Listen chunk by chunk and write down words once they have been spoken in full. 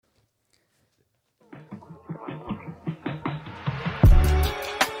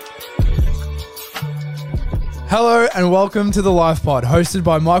Hello and welcome to the Life Pod, hosted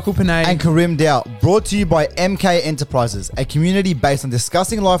by Michael Panay and Karim Dow, brought to you by MK Enterprises, a community based on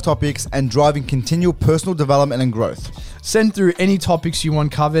discussing life topics and driving continual personal development and growth. Send through any topics you want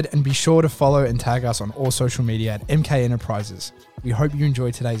covered and be sure to follow and tag us on all social media at MK Enterprises. We hope you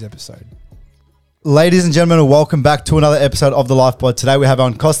enjoy today's episode. Ladies and gentlemen, welcome back to another episode of the Life Pod. Today we have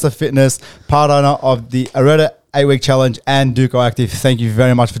on Kostafitness, part owner of the Areta 8-Week Challenge and Duco Active. Thank you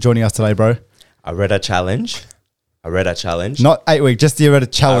very much for joining us today, bro. Areta Challenge. Not 8-Week, just the Areta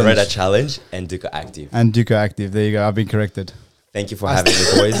Challenge. Areta Challenge and Duco Active. And Duco Active. There you go. I've been corrected. Thank you for having me,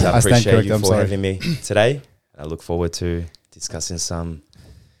 boys. I stand appreciate you corrected, for having me today. I look forward to discussing some.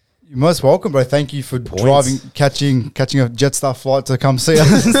 You're most welcome, bro. Thank you for points. catching a Jetstar flight to come see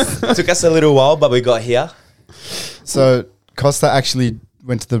us. Took us a little while, but we got here. So Costa actually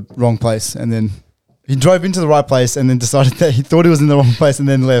went to the wrong place and then he drove into the right place and then decided that he thought he was in the wrong place and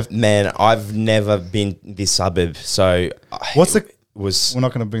then left. Man, I've never been this suburb, so We're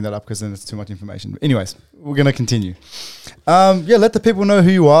not going to bring that up because then it's too much information. But anyways, we're going to continue. Let the people know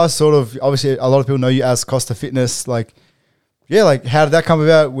who you are. Sort of, obviously, a lot of people know you as Kostafitness. How did that come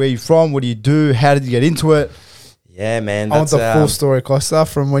about? Where are you from? What do you do? How did you get into it? Yeah, man. I want the full story, Costa,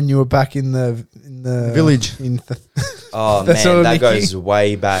 from when you were back in the village. Oh man, that goes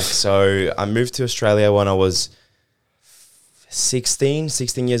way back. So I moved to Australia when I was 16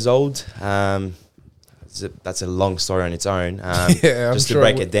 years old. That's a long story on its own. Just to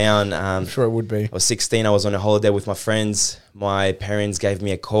break it down. I'm sure it would be. I was 16. I was on a holiday with my friends. My parents gave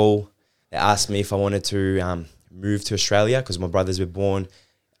me a call. They asked me if I wanted to move to Australia because my brothers were born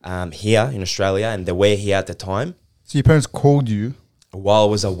here in Australia and they were here at the time. So your parents called you? While I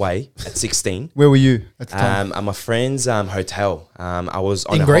was away at 16. Where were you at the time? At my friend's hotel. I was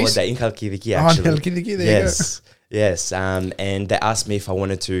on in a Greece? holiday in Kostafitness, actually. Oh, Kostafitness, there you go. Yes. And they asked me if I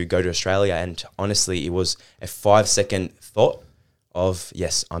wanted to go to Australia. And honestly, it was a 5-second thought of,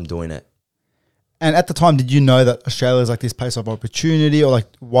 yes, I'm doing it. And at the time, did you know that Australia is like this place of opportunity, or like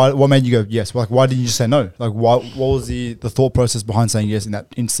what made you go yes? Like, why didn't you just say no? Like, what was the thought process behind saying yes in that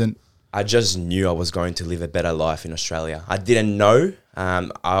instant? I just knew I was going to live a better life in Australia. I didn't know. I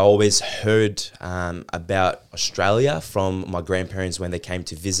always heard about Australia from my grandparents when they came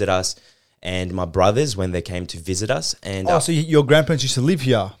to visit us, and my brothers when they came to visit us. And so your grandparents used to live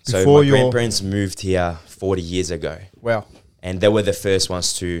here before so my grandparents moved here 40 years ago. Wow. And they were the first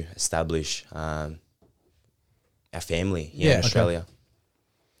ones to establish a family here in Australia.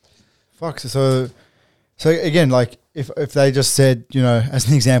 Okay. Fuck. So again, like if they just said, you know, as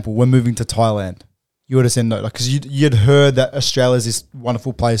an example, we're moving to Thailand, you would have said no, like because you'd heard that Australia is this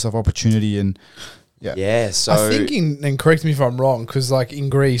wonderful place of opportunity and So I think, and correct me if I'm wrong, because like in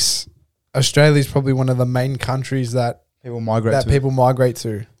Greece, Australia is probably one of the main countries that people migrate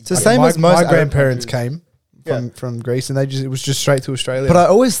to. It's the same as most my grandparents came from Greece, and it was just straight to Australia. But I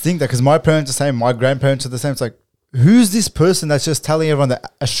always think that because my parents are the same, my grandparents are the same. It's like, who's this person that's just telling everyone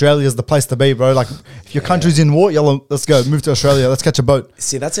that Australia is the place to be, bro? Like, if your country's in war, let's go, move to Australia, let's catch a boat.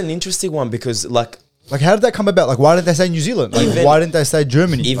 See, that's an interesting one because like how did that come about? Like, why didn't they say New Zealand? Like, why didn't they say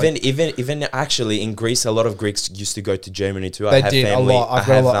Germany? Even actually in Greece, a lot of Greeks used to go to Germany too. They did a lot.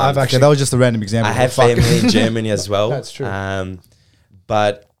 I've actually. That was just a random example. I have family in Germany as well. That's true.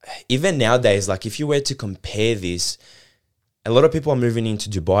 But even nowadays, like if you were to compare this, a lot of people are moving into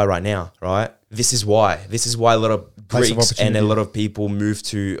Dubai right now, right? This is why a lot of Greeks and a lot of people move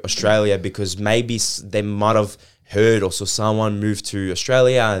to Australia because maybe they might have heard or saw someone move to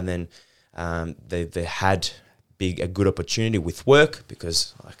Australia and then they had a good opportunity with work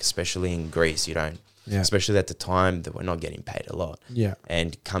because like especially in Greece, you don't, especially at the time they were not getting paid a lot. Yeah.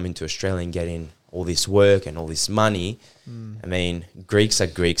 And coming to Australia and getting all this work and all this money. I mean, Greeks are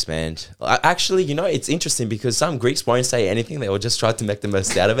Greeks, man. Actually, you know, it's interesting because some Greeks won't say anything. They will just try to make the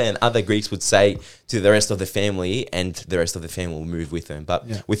most out of it. And other Greeks would say to the rest of the family and the rest of the family will move with them.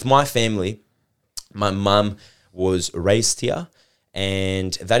 But with my family, my mum was raised here.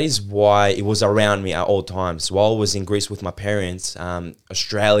 And that is why it was around me at all times. While I was in Greece with my parents,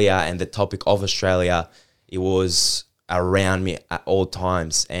 Australia and the topic of Australia, it was around me at all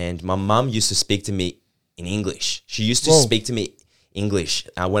times. And my mum used to speak to me in English. She used to speak to me English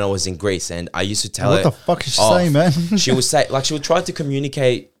when I was in Greece. And I used to tell her... What the fuck is she saying, man? She would say... Like, she would try to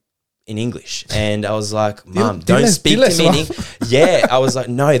communicate in English. And I was like, Mum, don't speak to me in English. Yeah, I was like,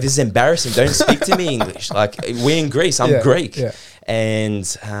 no, this is embarrassing. Don't speak to me in English. Like, we're in Greece. I'm Greek. Yeah.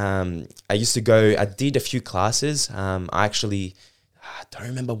 And I used to go... I did a few classes. I don't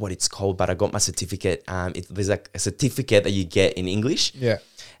remember what it's called, but I got my certificate. There's like a certificate that you get in English. Yeah.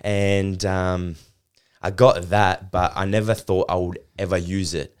 And I got that, but I never thought I would ever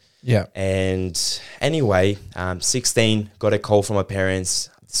use it. Yeah. And anyway, 16, got a call from my parents,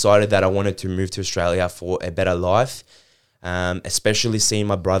 decided that I wanted to move to Australia for a better life, especially seeing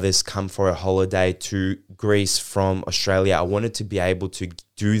my brothers come for a holiday to Greece from Australia. I wanted to be able to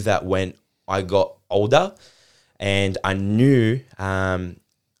do that when I got older, and I knew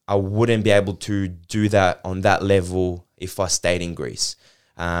I wouldn't be able to do that on that level if I stayed in Greece.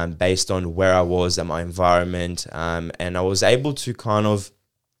 Based on where I was and my environment, and I was able to kind of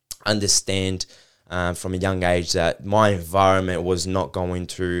understand from a young age that my environment was not going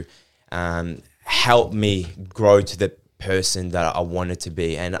to help me grow to the person that I wanted to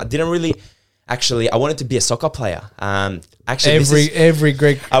be. And I didn't really, actually, I wanted to be a soccer player. Every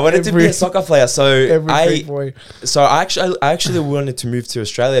Greek. I wanted to be a soccer player. So Greek boy. So I actually wanted to move to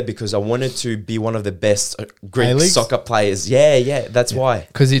Australia because I wanted to be one of the best Greek A-Leagues? soccer players. Yeah, that's why.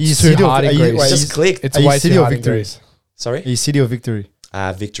 Because Are you it's too City of- hard are in you- Greece. are you- Just clicked. It's Are you way City too or hard in Victory? Greece. Sorry? Are you City or Victory?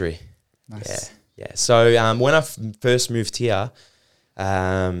 Victory. Nice. Yeah. So when I first moved here,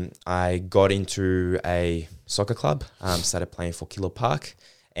 I got into a soccer club, started playing for Kilo Park,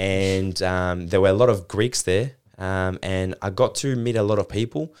 and there were a lot of Greeks there, and I got to meet a lot of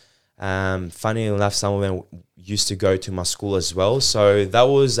people. Funny enough, some of them used to go to my school as well. So that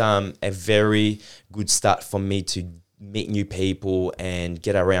was a very good start for me to meet new people and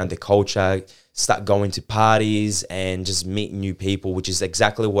get around the culture, start going to parties and just meet new people, which is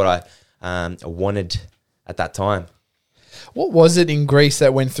exactly what I wanted at that time. What was it in Greece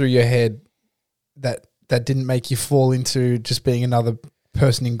that went through your head that didn't make you fall into just being another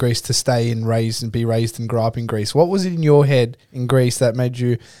person in Greece to stay and be raised and grow up in Greece? What was it in your head in Greece that made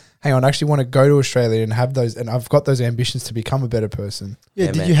you, hang on, I actually want to go to Australia and have those, and I've got those ambitions to become a better person? Yeah,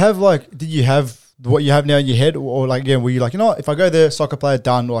 Yeah, did man. you have what you have now in your head, or like again, were you like, you know what, if I go there, soccer player,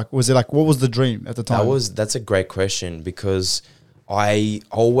 done? Or like, was it like, what was the dream at the time? That's a great question, because I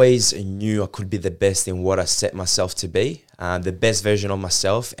always knew I could be the best in what I set myself to be, the best version of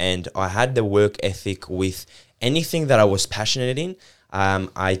myself, and I had the work ethic with anything that I was passionate in.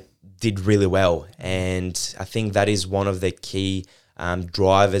 I did really well, and I think that is one of the key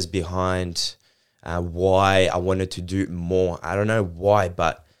drivers behind why I wanted to do more. I don't know why,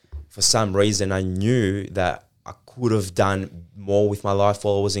 but for some reason I knew that I could have done more with my life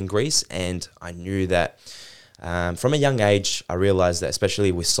while I was in Greece, and I knew that from a young age I realized that,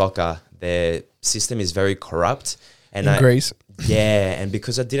 especially with soccer, the system is very corrupt. And In Greece? Yeah, and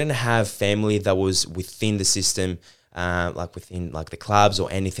because I didn't have family that was within the system, like within like the clubs or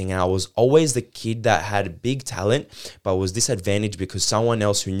anything, and I was always the kid that had big talent but was disadvantaged because someone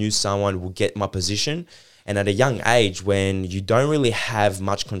else who knew someone would get my position. And at a young age, when you don't really have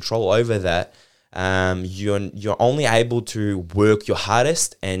much control over that, you're only able to work your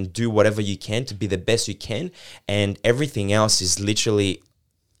hardest and do whatever you can to be the best you can, and everything else is literally,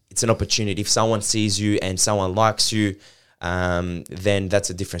 it's an opportunity. If someone sees you and someone likes you, then that's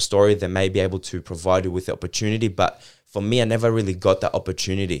a different story. They may be able to provide you with the opportunity. But for me, I never really got that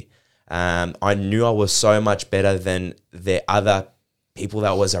opportunity. I knew I was so much better than the other people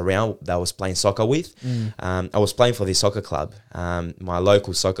that was around that I was playing soccer with. I was playing for this soccer club, my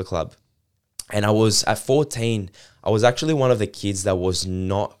local soccer club. And I was at 14, I was actually one of the kids that was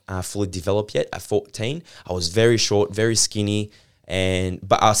not fully developed yet. At 14, I was very short, very skinny,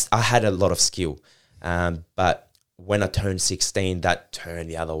 but I had a lot of skill. But when I turned 16, that turned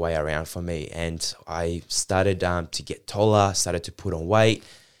the other way around for me. And I started to get taller, started to put on weight.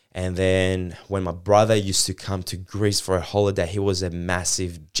 And then when my brother used to come to Greece for a holiday, he was a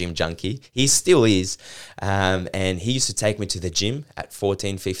massive gym junkie. He still is. And he used to take me to the gym at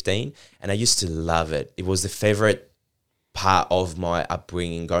 14, 15. And I used to love it. It was the favorite part of my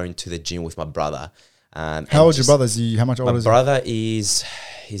upbringing, going to the gym with my brother. How old your brother? How much older my is he? brother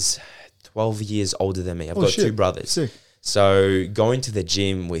he's 12 years older than me. I've got shit. two brothers. Sick. So going to the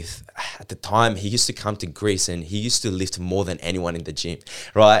gym with, at the time, he used to come to Greece and he used to lift more than anyone in the gym,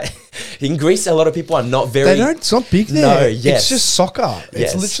 right? In Greece, a lot of people are not very... It's not big there. No, yes. It's just soccer.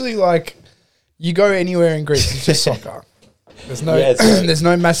 Yes. It's literally like, you go anywhere in Greece, it's just soccer. There's no, Yeah, there's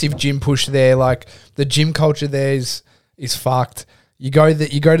no massive gym push there. Like, the gym culture there is fucked. You go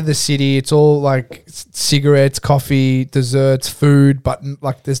to the city, it's all like cigarettes, coffee, desserts, food, but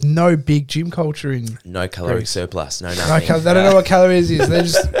like there's no big gym culture in No caloric Greece. surplus, no nothing. They don't know what calories is. They're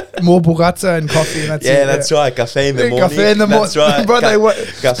just more burrata and coffee, and that's it. Yeah, that's right. Cafe in the morning. Cafe in the morning. That's right. Bro,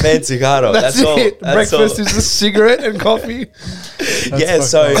 Cafe and cigarro. That's all. it. That's Breakfast all. is a cigarette and coffee. Yeah,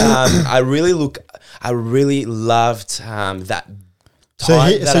 so I really loved that. So,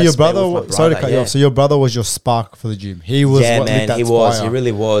 your brother, sorry to cut you yeah. off. So your brother was your spark for the gym. He was, Yeah, what lit man, that he was. fire. He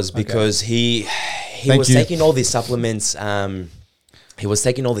really was, because he Thank was you. taking all these supplements. he was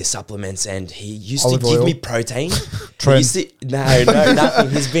taking all these supplements, and he used Olive to give oil. me protein. Trend. No, nothing.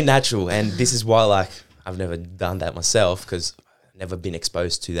 He's been natural, and this is why, like, I've never done that myself because I've never been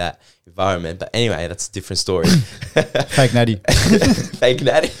exposed to that environment. But anyway, that's a different story. Fake natty. Fake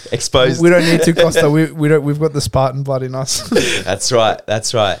natty, exposed. We don't need to, Costa. We don't. We've got the Spartan blood in us. That's right.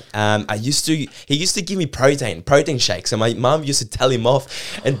 He used to give me protein shakes, and my mum used to tell him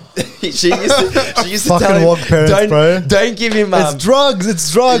off, and she used to Fucking tell him, wog parents, bro. don't give him It's drugs.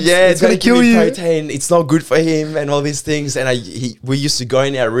 It's drugs. yeah, it's gonna don't give kill him you. protein. It's not good for him, and all these things. And we used to go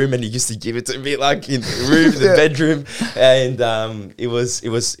in our room, and he used to give it to me, like in the room, the bedroom, and it was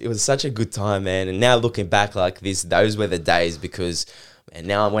such a good time, man. And now looking back, like those were the days, because. And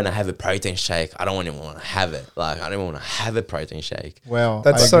now when I have a protein shake, I don't even want to have it. Like, I don't want to have a protein shake. Wow,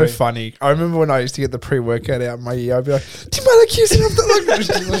 That's I so agree. funny. I remember when I used to get the pre-workout out in my ear, I'd be like, do you mind accusing of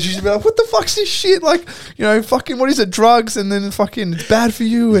that? Like, she'd be like, what the fuck's this shit? Like, fucking, what is it? Drugs, and then fucking it's bad for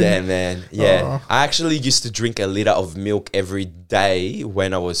you. And Yeah, man. Yeah. Oh. I actually used to drink a liter of milk every day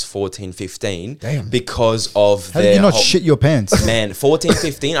when I was 14, 15. Damn. Because of How did you not shit your pants? Man, 14,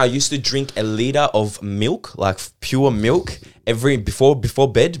 15, I used to drink a liter of milk, like pure milk,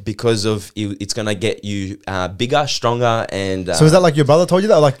 before bed, because of it's gonna get you bigger, stronger, and So is that like your brother told you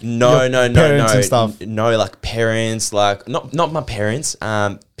that? Or like no, your parents and stuff. No, like parents, like not my parents,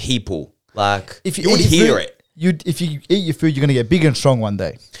 people. Like If you would eat hear food- it. If you eat your food, you're gonna get big and strong one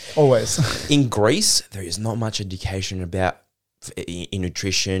day. Always. In Greece, there is not much education about in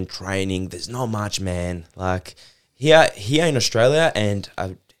nutrition, training. There's not much, man. Like here in Australia and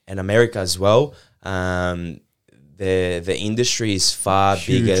America as well. The industry is far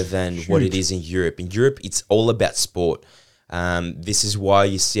Huge, bigger than what it huge. is in Europe. In Europe, it's all about sport. This is why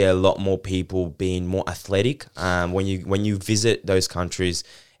you see a lot more people being more athletic. When you visit those countries,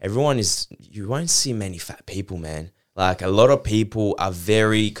 you won't see many fat people, man. Like, a lot of people are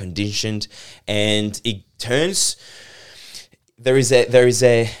very conditioned, and it turns. There is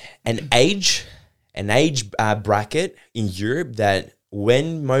an age bracket in Europe that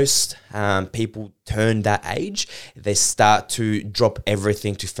when most people turn that age, they start to drop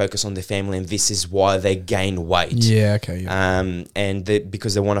everything to focus on their family, and this is why they gain weight. yeah, okay. Yeah.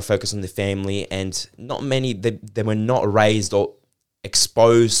 Because they want to focus on the family, and not many they were not raised or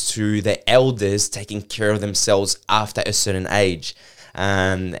exposed to their elders taking care of themselves after a certain age,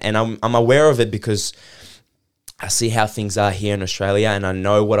 and I'm aware of it because I see how things are here in Australia, and I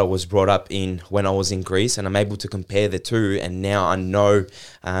know what I was brought up in when I was in Greece, and I'm able to compare the two, and now I know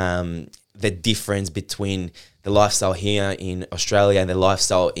the difference between the lifestyle here in Australia and the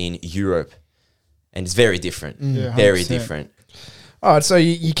lifestyle in Europe, and it's very different, Yeah, very 100%. different. All right, so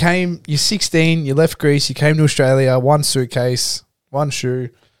you're 16, you left Greece, you came to Australia, one suitcase, one shoe.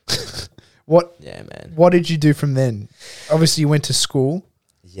 Yeah, man. What did you do from then? Obviously, you went to school.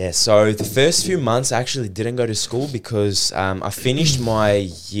 Yeah, so the first few months I actually didn't go to school because I finished my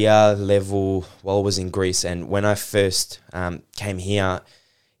year level while I was in Greece. And when I first came here,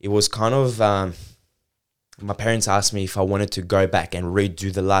 it was kind of, my parents asked me if I wanted to go back and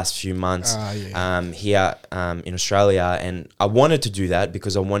redo the last few months here in Australia. And I wanted to do that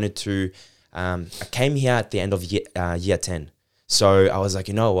because I wanted to, I came here at the end of year 10. So I was like,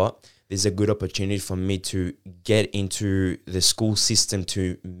 you know what? This is a good opportunity for me to get into the school system,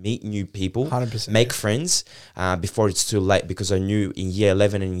 to meet new people, 100%, make friends before it's too late, because I knew in year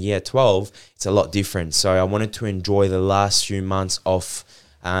 11 and year 12, it's a lot different. So I wanted to enjoy the last few months of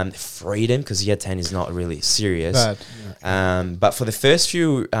freedom, because year 10 is not really serious. Bad. But for the first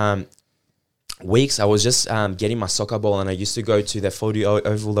few weeks, I was just getting my soccer ball, and I used to go to the 40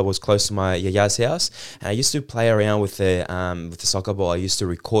 oval that was close to my yaya's house, and I used to play around with the soccer ball. I used to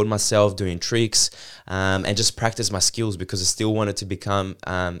record myself doing tricks and just practice my skills, because I still wanted to become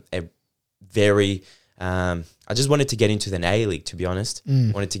a very I just wanted to get into the A League, to be honest.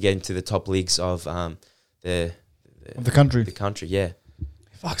 Wanted to get into the top leagues of the country. The country, yeah.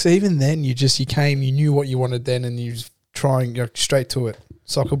 Fuck, so even then, you came, you knew what you wanted then, and you was trying straight to it.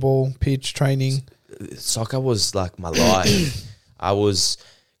 Soccer ball, pitch, training. Soccer was like my life.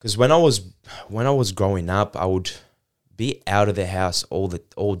 Because when I was growing up, I would be out of the house all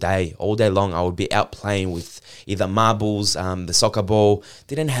day long. I would be out playing with either marbles, the soccer ball.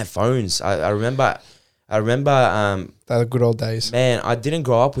 Didn't have phones. I remember. They were good old days. Man, I didn't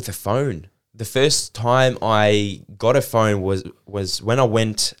grow up with a phone. the first time I got a phone was when I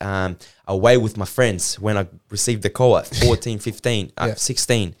went away with my friends, when I received the call at 14, 15,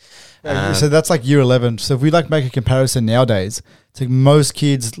 16. So that's like year 11. So if we like make a comparison nowadays, it's like most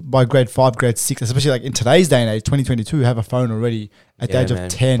kids by grade 5, grade 6, especially like in today's day and age, 2022, have a phone already at the age of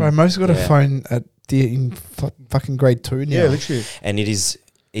 10. Bro, most got a phone in fucking grade 2 now. Yeah, literally. And it is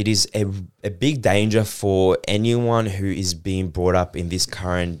a big danger for anyone who is being brought up in this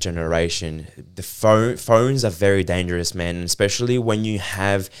current generation. The phones are very dangerous, man, especially when you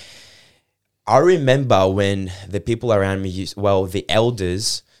have... I remember when the people around me the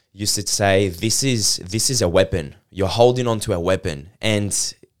elders used to say, this is a weapon. You're holding on to a weapon. And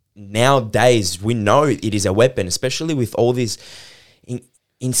nowadays, we know it is a weapon, especially with all these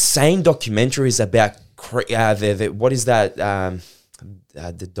insane documentaries about what is that...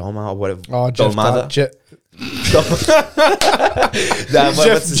 the Doma or whatever. Oh, Jeff Dolmother. Jeff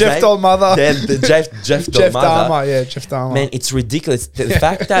Dolmother. Jeff Dahmer. Yeah, Jeff Dahmer. Man, it's ridiculous. The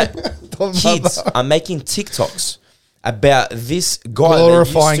fact that kids are making TikToks about this guy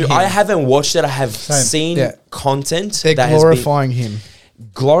glorifying him. I haven't watched it. I have seen content. They're glorifying him.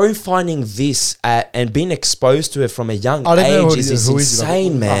 Glorifying this and being exposed to it from a young age is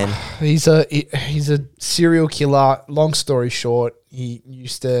insane, man. He's a serial killer. Long story short, he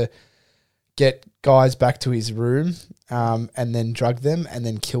used to get guys back to his room and then drug them and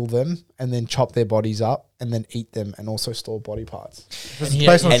then kill them and then chop their bodies up and then eat them and also store body parts.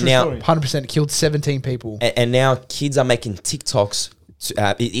 And now 100% killed 17 people. And now kids are making TikToks.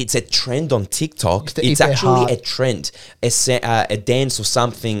 It's a trend on TikTok. It's actually a trend, a dance or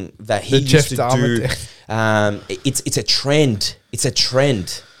something that he used to do. It's a trend. It's a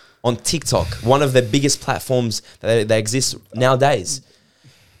trend on TikTok, one of the biggest platforms that exists nowadays.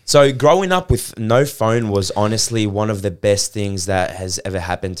 So growing up with no phone was honestly one of the best things that has ever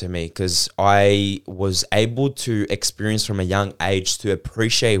happened to me, because I was able to experience from a young age to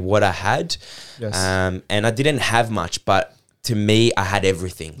appreciate what I had. Yes. And I didn't have much, but to me, I had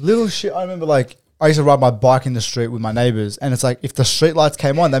everything. Little shit. I remember like I used to ride my bike in the street with my neighbors, and it's like if the street lights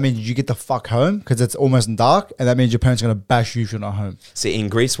came on, that means you get the fuck home because it's almost dark, and that means your parents are gonna bash you if you're not home. See, in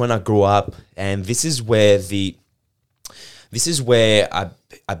Greece, when I grew up, and this is where I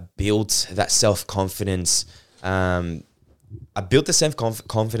built that self-confidence. I built the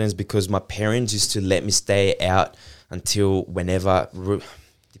self-confidence because my parents used to let me stay out until whenever.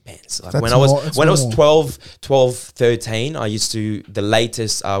 Depends. Like when I was 12, 13, I used to, the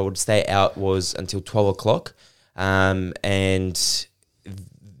latest I would stay out was until 12 o'clock. And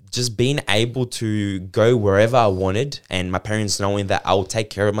just being able to go wherever I wanted, and my parents knowing that I'll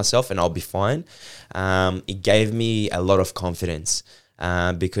take care of myself and I'll be fine, it gave me a lot of confidence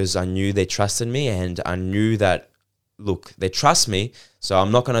because I knew they trusted me, and I knew that, look, they trust me, so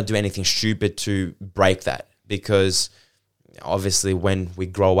I'm not going to do anything stupid to break that, because obviously when we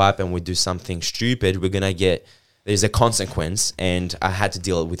grow up and we do something stupid, there's a consequence, and I had to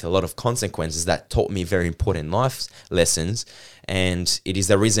deal with a lot of consequences that taught me very important life lessons. And it is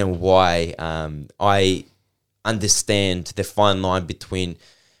the reason why I understand the fine line between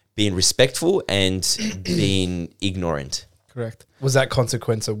being respectful and being ignorant. Correct. Was that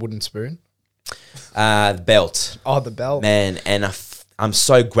consequence a wooden spoon? The belt. Oh, the belt. Man, and I'm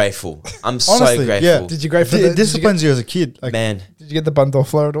so grateful. Honestly, so grateful. Yeah. Did you go for it disciplines you as a kid. Like, Man. Did you get the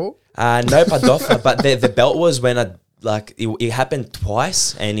bandofla at all? No padofla, but the belt was when it happened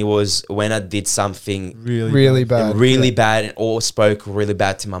twice, and it was when I did something really bad, or spoke really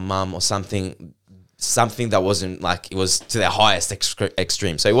bad to my mum or something that wasn't like, it was to the highest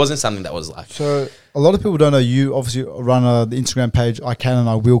extreme. So it wasn't something that was like. So a lot of people don't know you obviously run the Instagram page I Can and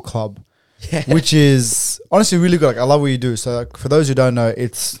I Will Club, which is honestly really good. Like, I love what you do. So like, for those who don't know,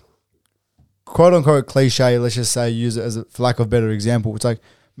 it's quote unquote cliche. Let's just say, use it as for lack of a better example. It's like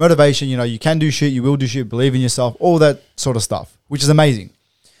motivation. You know, you can do shit, you will do shit, believe in yourself, all that sort of stuff, which is amazing.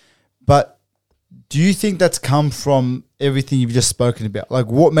 But do you think that's come from everything you've just spoken about? Like,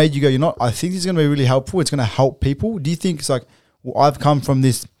 what made you go, I think this is going to be really helpful. It's going to help people. Do you think it's like, well, I've come from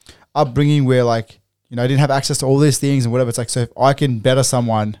this upbringing where like, I didn't have access to all these things and whatever. It's like, so if I can better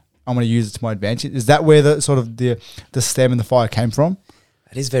someone, I'm going to use it to my advantage. Is that where the sort of the stem and the fire came from?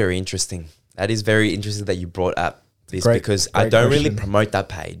 That is very interesting. That is very interesting that you brought up this, because great I don't question. really promote that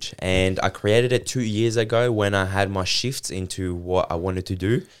page. And I created it 2 years ago when I had my shifts into what I wanted to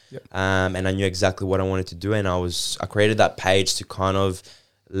do. Yep. And I knew exactly what I wanted to do. And I created that page to kind of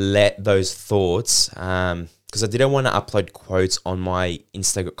let those thoughts, because I didn't want to upload quotes on my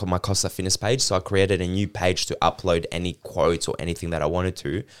Instagram, my Kostafitness page. So I created a new page to upload any quotes or anything that I wanted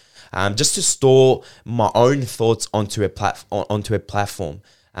to, just to store my own thoughts onto a platform.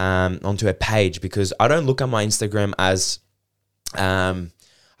 onto a page, because I don't look at my Instagram as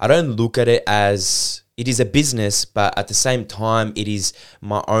I don't look at it as it is a business, but at the same time, it is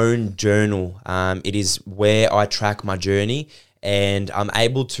my own journal. It is where I track my journey, and I'm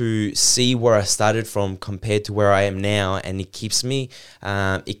able to see where I started from compared to where I am now, and it keeps me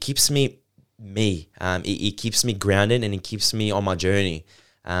me. It keeps me grounded, and it keeps me on my journey.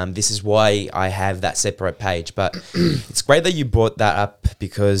 This is why I have that separate page. But it's great that you brought that up,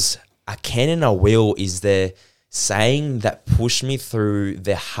 because I can and I will is the saying that pushed me through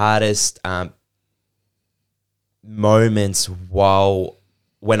the hardest moments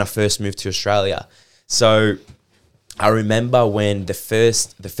when I first moved to Australia. So I remember when the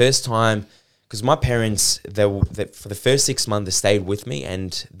first time, because my parents, they for the first 6 months they stayed with me,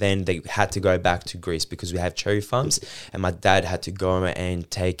 and then they had to go back to Greece because we have cherry farms, and my dad had to go and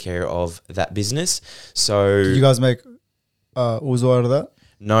take care of that business. So Did you guys make ouzo out of that?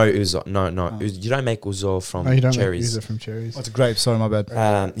 no, ouzo, no. You don't make ouzo from No, you don't cherries. make user from cherries. Oh, it's a grape. Sorry, my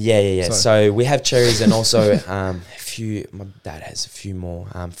bad. Yeah. Sorry. So we have cherries, and also a few. My dad has a few more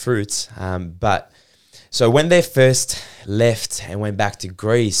fruits. But so when they first left and went back to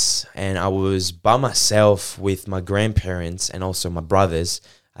Greece, and I was by myself with my grandparents and also my brothers,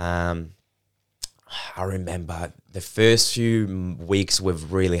 I remember the first few weeks were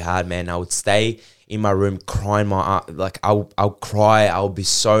really hard, man. I would stay in my room crying I'll cry. I'll be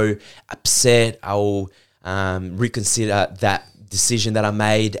so upset. I'll reconsider that decision that I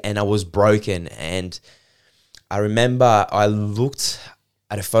made, and I was broken. And I remember I looked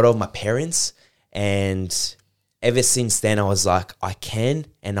at a photo of my parents, and ever since then I was like, I can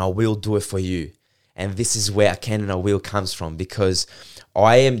and I will do it for you. And this is where I can and I will comes from, because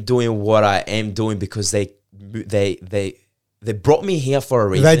I am doing what I am doing because they brought me here for a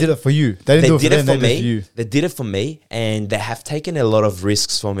reason. They did it for you. They didn't do it for them. They did it for me. you. They did it for me, and they have taken a lot of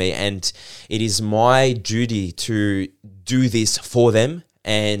risks for me, and it is my duty to do this for them.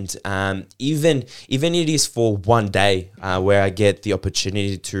 And even it is for one day where I get the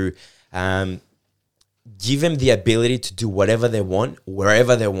opportunity to give them the ability to do whatever they want,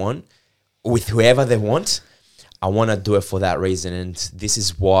 wherever they want, with whoever they want. I want to do it for that reason, and this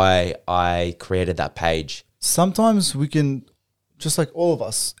is why I created that page. Sometimes we can, just like all of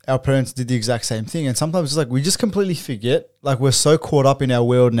us, our parents did the exact same thing. And sometimes it's like we just completely forget. Like we're so caught up in our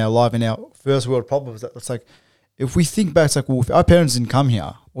world and our life and our first world problems that it's like, if we think back, it's like, well, if our parents didn't come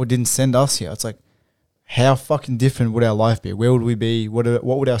here or didn't send us here, it's like, how fucking different would our life be? Where would we be? What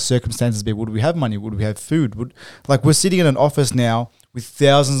would our circumstances be? Would we have money? Would we have food? Like we're sitting in an office now with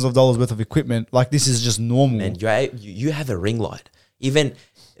thousands of dollars worth of equipment. Like this is just normal. And you have a ring light. Even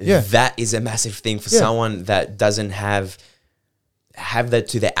that is a massive thing for someone that doesn't have that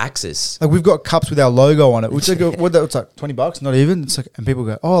to their access. Like we've got cups with our logo on it, which it's like $20, not even. It's like, and people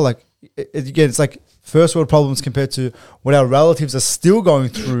go, oh, like again, it's like first world problems compared to what our relatives are still going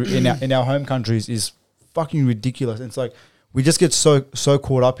through in our home countries is fucking ridiculous. And it's like we just get so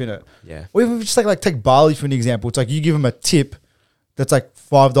caught up in it. Yeah. Or even just like take Bali for an example. It's like you give them a tip that's like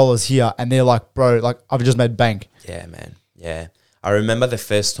 $5 here, and they're like, bro, like I've just made bank. Yeah, man. Yeah. I remember the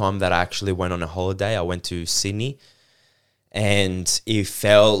first time that I actually went on a holiday. I went to Sydney, and it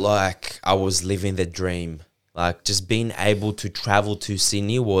felt like I was living the dream. Like just being able to travel to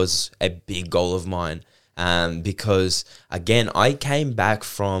Sydney was a big goal of mine. Because again, I came back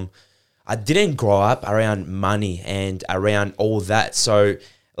I didn't grow up around money and around all that. So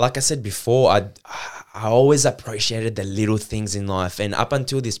like I said before, I always appreciated the little things in life. And up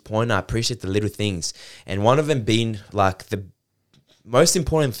until this point, I appreciate the little things. And one of them being like the most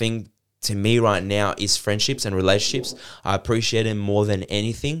important thing to me right now is friendships and relationships. I appreciate them more than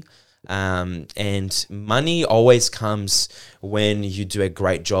anything. And money always comes when you do a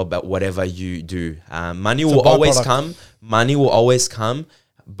great job at whatever you do. Money will always come,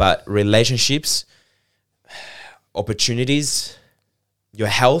 but relationships, opportunities, your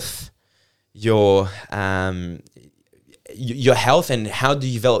health, your health and how do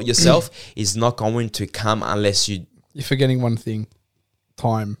you develop yourself is not going to come unless you're forgetting one thing.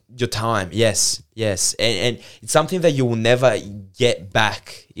 Time. Your time, yes. And it's something that you will never get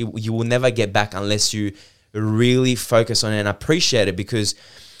back. You will never get back unless you really focus on it and appreciate it, because,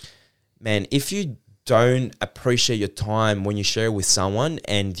 man, if you don't appreciate your time when you share it with someone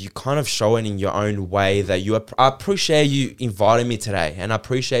and you kind of show it in your own way that I appreciate you inviting me today, and I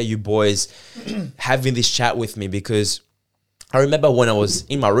appreciate you boys having this chat with me, because I remember when I was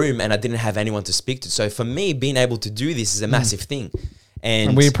in my room and I didn't have anyone to speak to. So for me, being able to do this is a massive thing.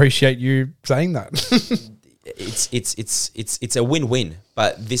 And we appreciate you saying that. it's a win-win.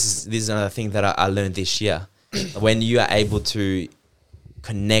 But this is another thing that I learned this year. When you are able to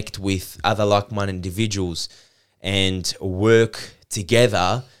connect with other like-minded individuals and work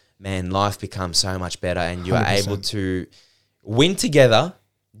together, man, life becomes so much better, and you are 100%. able to win together,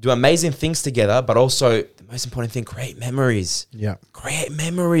 do amazing things together, but also the most important thing, create memories. Yeah. Create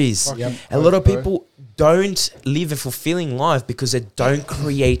memories. Yep. A lot of people don't live a fulfilling life because they don't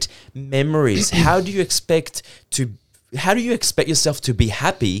create memories. How do you expect yourself to be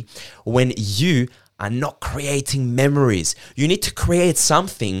happy when you are not creating memories? You need to create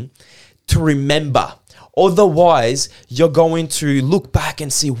something to remember. Otherwise, you're going to look back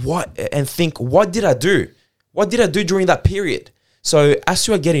and think, what did I do? What did I do during that period? So as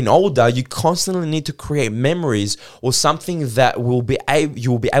you are getting older, you constantly need to create memories or something that you will be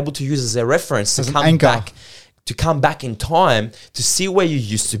able to use as a reference to come back in time to see where you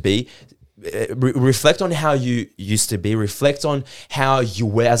used to be. Reflect on how you used to be, reflect on how you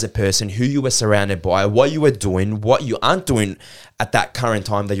were as a person, who you were surrounded by, what you were doing, what you aren't doing at that current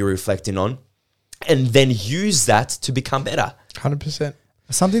time that you're reflecting on, and then use that to become better. 100%.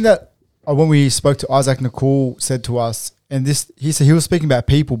 Something that when we spoke to Isaac Nicole said to us, and this, he said he was speaking about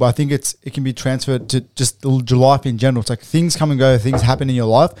people, but I think it can be transferred to just life in general. It's like things come and go, things happen in your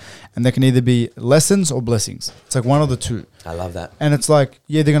life, and they can either be lessons or blessings. It's like one of the two. I love that. And it's like,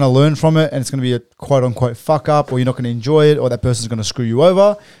 yeah, they're going to learn from it, and it's going to be a quote unquote fuck up, or you're not going to enjoy it, or that person's going to screw you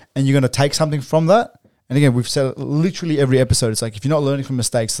over, and you're going to take something from that. And again, we've said it literally every episode. It's like, if you're not learning from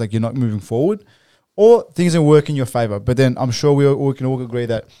mistakes, it's like you're not moving forward, or things don't work in your favor. But then I'm sure we can all agree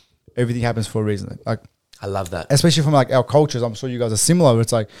that everything happens for a reason. Like, I love that. Especially from like our cultures. I'm sure you guys are similar.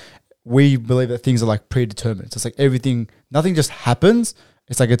 It's like we believe that things are like predetermined. So it's like everything, nothing just happens.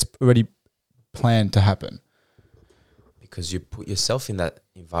 It's like it's already planned to happen. Because you put yourself in that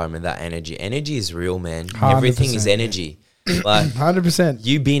environment, that energy. Energy is real, man. 100%. Everything is energy. Like 100%.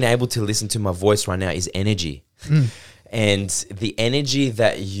 you being able to listen to my voice right now is energy. And the energy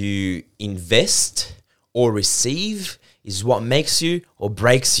that you invest or receive is what makes you or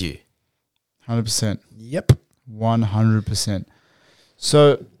breaks you. 100%. Yep. 100%.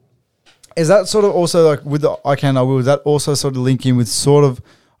 So is that sort of also like with the I Can, I Will, that also sort of link in with sort of,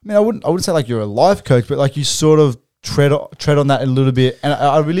 I mean, I wouldn't say like you're a life coach, but like you sort of tread on that a little bit. And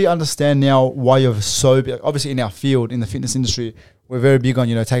I really understand now why you're so big. Obviously in our field, in the fitness industry, we're very big on,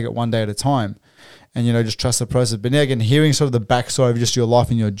 take it one day at a time and, just trust the process. But now again, hearing sort of the backstory of just your life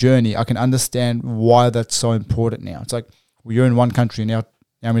and your journey, I can understand why that's so important now. It's like, well, you're in one country now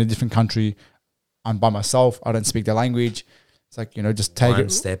I'm in a different country. I'm by myself. I don't speak the language. It's like, just take one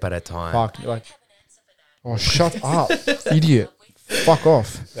it step at a time. Fuck, you're like, oh, shut up, idiot. Fuck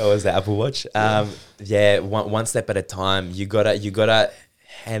off. That was the Apple Watch. Yeah, one step at a time. You gotta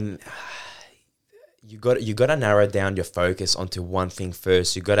narrow down your focus onto one thing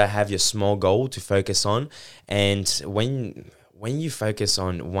first. You gotta have your small goal to focus on, and when you focus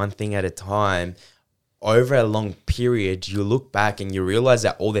on one thing at a time, over a long period, you look back and you realize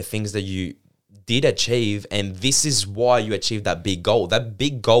that all the things that you did achieve, and this is why you achieved that big goal. That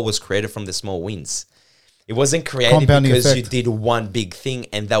big goal was created from the small wins. It wasn't created Compounding because effect. you did one big thing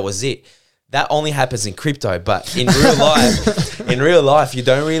and that was it. That only happens in crypto, but in real life, you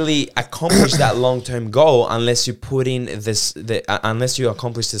don't really accomplish that long-term goal unless you put in unless you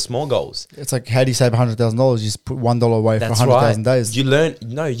accomplish the small goals. It's like, how do you save $100,000? You just put $1 away for 100,000 days. You learn.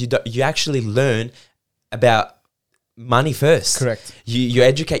 No, you don't. You actually learn about money first. Correct. You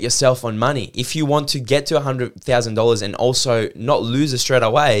educate yourself on money. If you want to get to $100,000 and also not lose it straight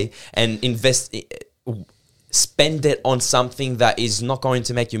away and spend it on something that is not going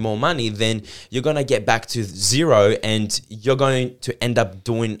to make you more money, then you're going to get back to zero and you're going to end up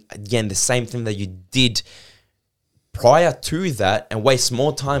doing, again, the same thing that you did prior to that and waste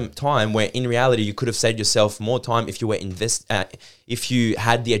more time where in reality you could have saved yourself more time if you were if you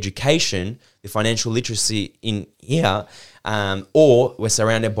had the education, the financial literacy in here, or were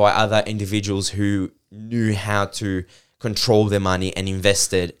surrounded by other individuals who knew how to control their money and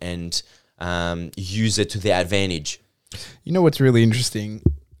invest it and use it to their advantage. You know what's really interesting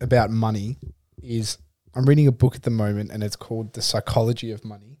about money is I'm reading a book at the moment and it's called The Psychology of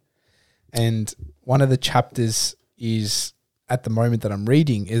Money. And one of the chapters is at the moment that I'm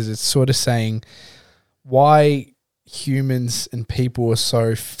reading is it's sort of saying why humans and people are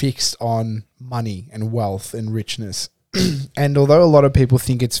so fixed on money and wealth and richness. And although a lot of people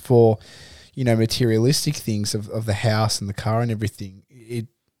think it's for, materialistic things of the house and the car and everything,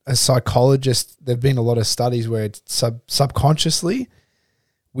 a psychologist, there've been a lot of studies where it's subconsciously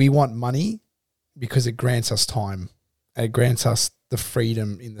we want money because it grants us time. It grants us the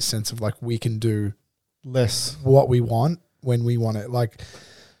freedom in the sense of like we can do Less. what we want when we want it. Like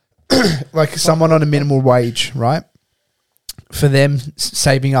someone on a minimal wage, right? for them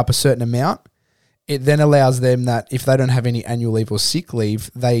saving up a certain amount, it then allows them that if they don't have any annual leave or sick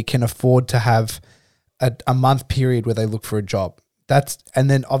leave, they can afford to have a month period where they look for a job. And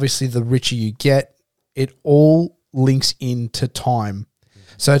then obviously the richer you get, it all links into time.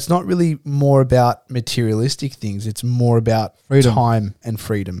 So it's not really more about materialistic things. It's more about Freedom. time and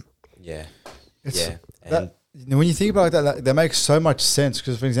freedom. Yeah. It's- And When you think about it like that makes so much sense.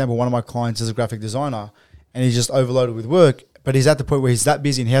 Because, for example, one of my clients is a graphic designer and he's just overloaded with work, but he's at the point where he's that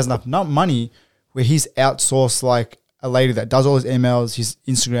busy and he has enough money where he's outsourced like a lady that does all his emails, his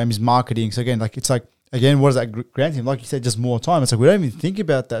Instagram, his marketing. So again, like it's like, what does that grant him? Like you said, just more time. It's like, we don't even think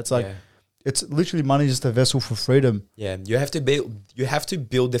about that. It's like, it's literally money just a vessel for freedom. yeah, you have to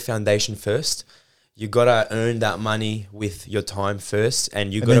build the foundation first. You gotta earn that money with your time first,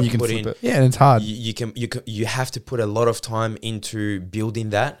 and you gotta put in. Yeah, and it's hard. You have to put a lot of time into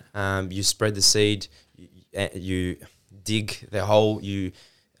building that. You spread the seed, you dig the hole, you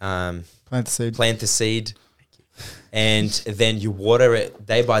Plant the seed. and then you water it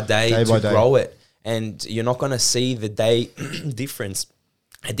day by day to grow it. And you're not gonna see the day difference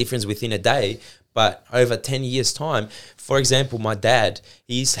within a day, but over 10 years' time. For example, my dad,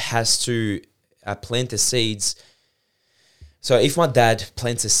 he has to plant the seeds. So if my dad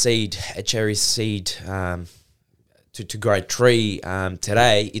plants a cherry seed to grow a tree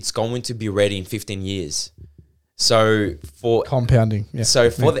today, it's going to be ready in 15 years. So for Compounding. Yeah.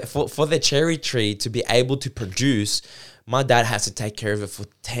 so for the cherry tree to be able to produce, my dad has to take care of it for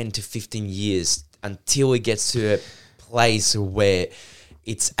 10 to 15 years until it gets to a place where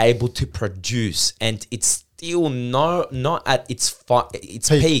it's able to produce, and it's still not at its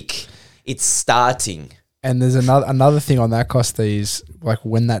peak. It's starting. And there's another thing on that, Costa, is like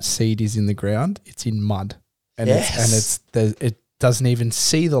when that seed is in the ground, it's in mud, and it doesn't even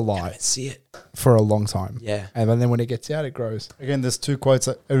see the light. I don't see it for a long time. Yeah, and then when it gets out, it grows. Again, there's two quotes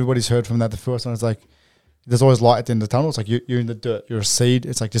that everybody's heard from that. The first one is like, there's always light at the end of the tunnel. It's like you're in the dirt. You're a seed.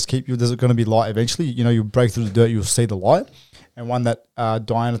 It's like just there's going to be light eventually. You know, you break through the dirt, you'll see the light. And one that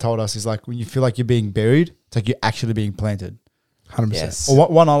Diana told us is like when you feel like you're being buried, it's like you're actually being planted. 100%. Yes. Or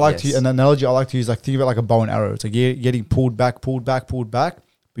one I like to use, an analogy I like to use, like think about like a bow and arrow. It's like you're getting pulled back, but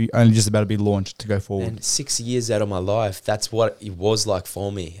you're only just about to be launched to go forward. And 6 years out of my life, that's what it was like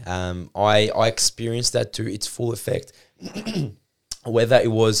for me. I experienced that to its full effect. Whether it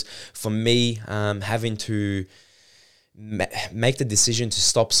was for me having to make the decision to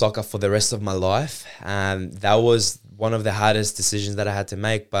stop soccer for the rest of my life, that was one of the hardest decisions that I had to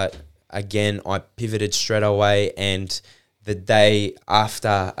make. But again, I pivoted straight away, and the day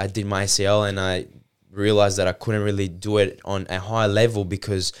after I did my ACL and I realized that I couldn't really do it on a high level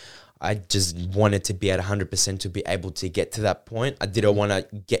because I just wanted to be at 100% to be able to get to that point. I didn't want to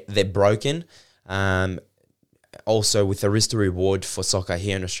get there broken. Also, with the risk to reward for soccer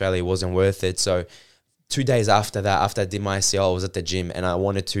here in Australia, it wasn't worth it. So 2 days after that, after I did my ACL, I was at the gym and I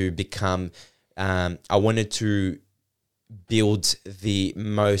wanted to build the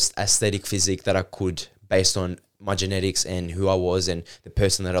most aesthetic physique that I could based on my genetics and who I was and the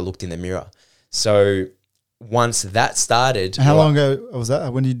person that I looked in the mirror. So once that started... And how long ago was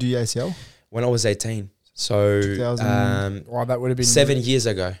that? When did you do your ACL? When I was 18. So 2000. That would have been 7 years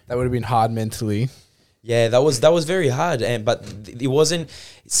ago. That would have been hard mentally. Yeah, that was very hard, but it wasn't.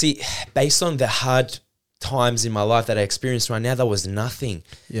 See, based on the hard times in my life that I experienced right now, that was nothing.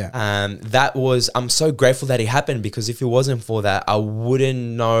 Yeah. I'm so grateful that it happened, because if it wasn't for that, I wouldn't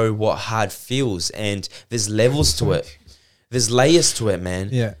know what hard feels. And there's levels to it. There's layers to it, man.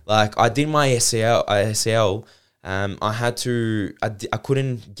 Yeah. Like I did my ACL. I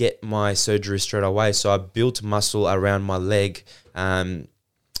couldn't get my surgery straight away, so I built muscle around my leg,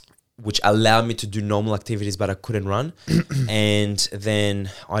 which allowed me to do normal activities, but I couldn't run. And then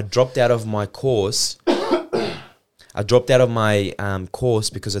I dropped out of my course.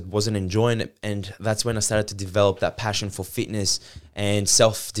 Because I wasn't enjoying it. And that's when I started to develop that passion for fitness and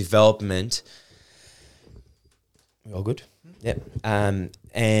self-development. We all good? Yep.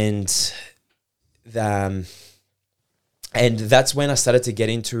 And that's when I started to get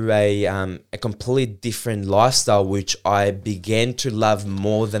into a completely different lifestyle, which I began to love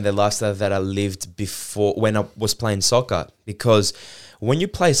more than the lifestyle that I lived before when I was playing soccer. Because when you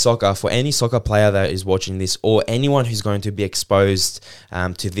play soccer, for any soccer player that is watching this, or anyone who's going to be exposed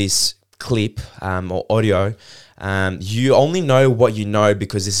to this clip or audio, you only know what you know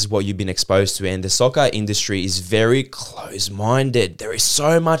because this is what you've been exposed to. And the soccer industry is very close-minded. There is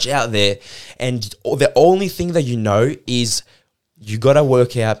so much out there. And the only thing that you know is you got to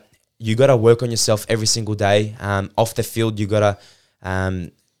work out. You got to work on yourself every single day. Off the field, you got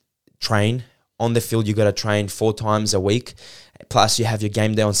to train. on the field, you got to train 4 times a week. Plus, you have your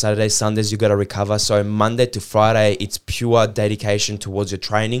game day on Saturdays, Sundays, you got to recover. So Monday to Friday, it's pure dedication towards your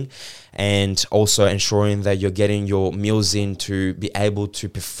training and also ensuring that you're getting your meals in to be able to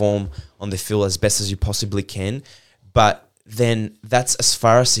perform on the field as best as you possibly can. But then that's as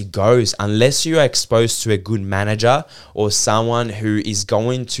far as it goes, unless you are exposed to a good manager or someone who is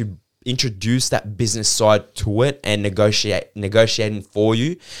going to introduce that business side to it and negotiating for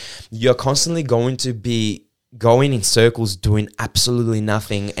you. You're constantly going to be going in circles, doing absolutely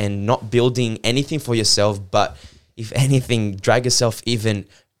nothing and not building anything for yourself, but if anything, drag yourself even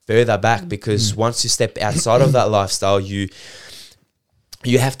further back, because once you step outside of that lifestyle, you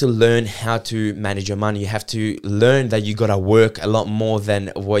have to learn how to manage your money. You have to learn that you got to work a lot more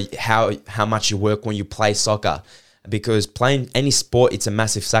than how much you work when you play soccer, because playing any sport, it's a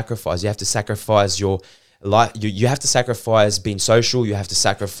massive sacrifice. You have to sacrifice your life. You have to sacrifice being social. You have to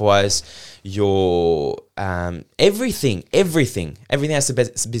sacrifice your everything has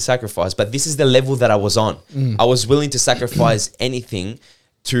to be sacrificed. But this is the level that I was on. I was willing to sacrifice anything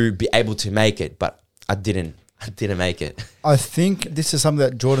to be able to make it, but I didn't make it. I think this is something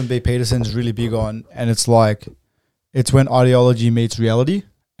that Jordan B. Peterson's really big on, and it's like, it's when ideology meets reality,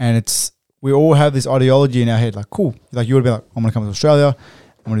 and we all have this ideology in our head, like, cool, like you would be like, I'm gonna come to Australia,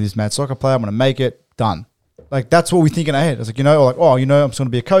 I'm gonna be this mad soccer player, I'm gonna make it, done. Like that's what we think in our head. It's like, or like, I'm just gonna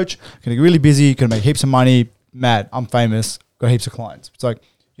be a coach, gonna get really busy, gonna make heaps of money, mad, I'm famous, got heaps of clients. It's like,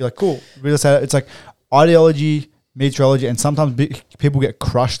 you're like, cool. It's like ideology meets reality, and sometimes people get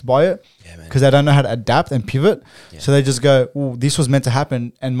crushed by it because they don't know how to adapt and pivot. Yeah. So they just go, this was meant to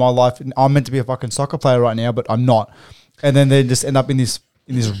happen, and my life, I'm meant to be a fucking soccer player right now, but I'm not. And then they just end up in this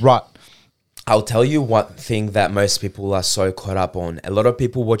rut. I'll tell you one thing that most people are so caught up on. A lot of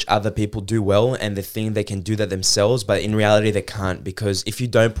people watch other people do well and they think they can do that themselves, but in reality they can't, because if you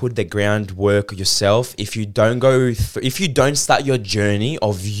don't put the groundwork yourself, if you don't start your journey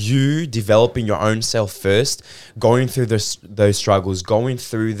of you developing your own self first, going through those struggles, going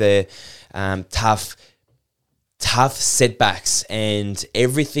through the tough setbacks and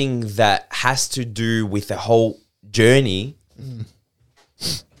everything that has to do with the whole journey,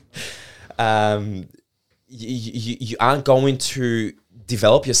 you aren't going to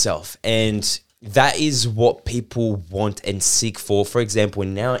develop yourself. And that is what people want and seek for. For example,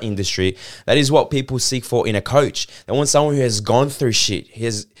 in our industry, that is what people seek for in a coach. They want someone who has gone through shit.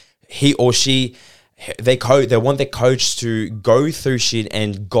 He or she, they want their coach to go through shit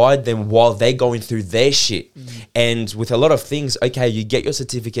and guide them while they're going through their shit. And with a lot of things, okay, you get your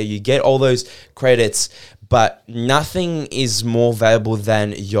certificate, you get all those credits, but nothing is more valuable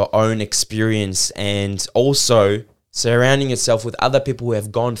than your own experience, and also surrounding yourself with other people who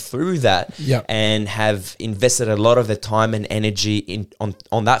have gone through that and have invested a lot of their time and energy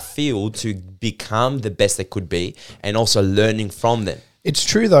on that field to become the best they could be, and also learning from them. It's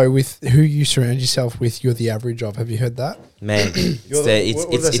true though, with who you surround yourself with, you're the average of. Have you heard that? Man, you're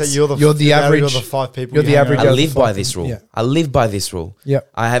the average. You're the 5 people. You're the average. I live by this rule. I live by this rule. Yeah.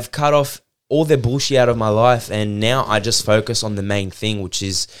 I have cut off all the bullshit out of my life, and now I just focus on the main thing, which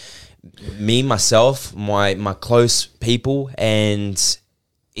is me, myself, my close people, and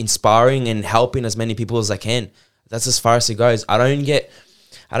inspiring and helping as many people as I can. That's as far as it goes. I don't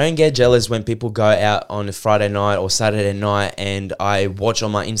get jealous when people go out on a Friday night or Saturday night and I watch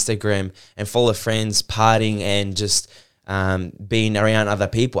on my Instagram and follow friends partying and just being around other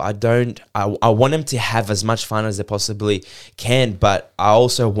people. I want them to have as much fun as they possibly can, but I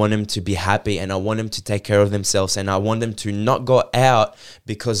also want them to be happy, and I want them to take care of themselves, and I want them to not go out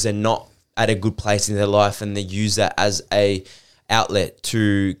because they're not at a good place in their life and they use that as a outlet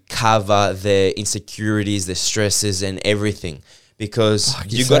to cover their insecurities, their stresses and everything. Because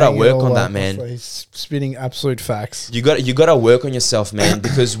you gotta work on that, man. He's spitting absolute facts. You gotta work on yourself, man.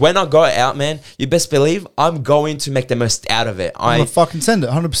 Because when I go out, man, you best believe I'm going to make the most out of it. I'm gonna fucking send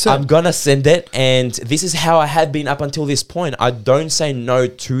it, 100%. I'm gonna send it, and this is how I had been up until this point. I don't say no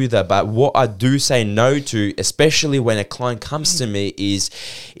to that, but what I do say no to, especially when a client comes to me, is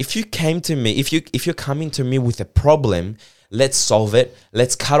if you're coming to me with a problem, let's solve it.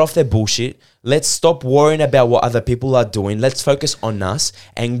 Let's cut off the bullshit. Let's stop worrying about what other people are doing. Let's focus on us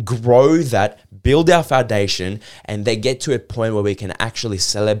and grow that, build our foundation, and then get to a point where we can actually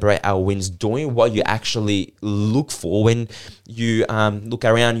celebrate our wins, doing what you actually look for when you look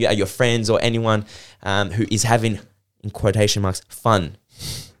around you at your friends or anyone who is having, in quotation marks, fun.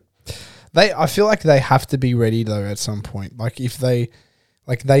 I feel like they have to be ready though at some point. Like if they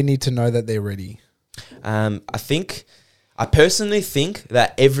need to know that they're ready. I personally think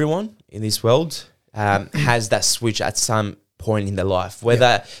that everyone in this world has that switch at some point in their life.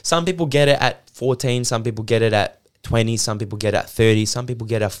 Whether some people get it at 14, some people get it at 20, some people get at 30, some people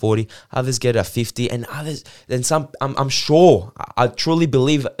get at 40, others get at 50, and others, then some, I'm sure, I truly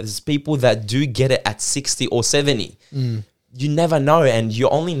believe there's people that do get it at 60 or 70. You never know, and you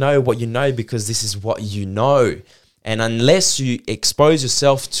only know what you know because this is what you know. And unless you expose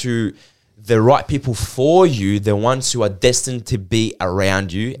yourself to the right people for you, the ones who are destined to be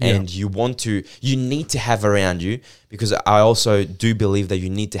around you, and you need to have around you, because I also do believe that you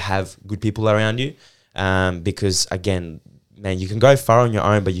need to have good people around you. Because again, man, you can go far on your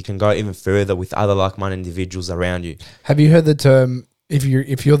own, but you can go even further with other like-minded individuals around you. Have you heard the term, if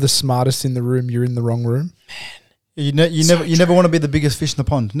you're the smartest in the room, you're in the wrong room? Man, you never want to be the biggest fish in the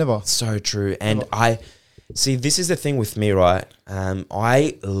pond. Never. So true. And I see, this is the thing with me, right?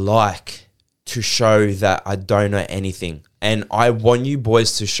 I like to show that I don't know anything, and I want you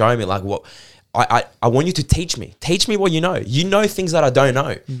boys to show me like what. I want you to teach me. Teach me what you know. You know things that I don't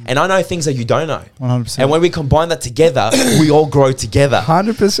know. And I know things that you don't know. 100%. And when we combine that together, we all grow together.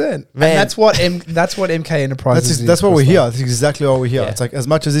 100%. And that's what MK Enterprises is. That's what we're here. That's exactly why we're here. Yeah. It's like, as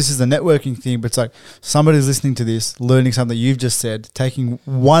much as this is a networking thing, but it's like somebody's listening to this, learning something you've just said, taking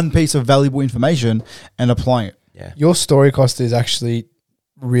one piece of valuable information and applying it. Yeah. Your story, Costa, is actually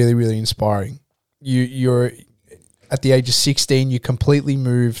really, really inspiring. You're at the age of 16, you completely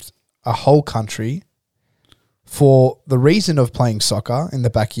moved a whole country for the reason of playing soccer in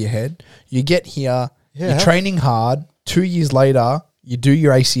the back of your head. You get here, you're training hard. 2 years later, you do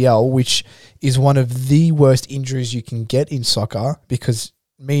your ACL, which is one of the worst injuries you can get in soccer, because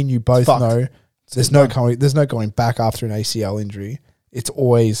me and you both know there's no going back after an ACL injury. It's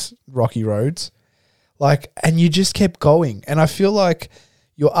always rocky roads. And you just kept going. And I feel like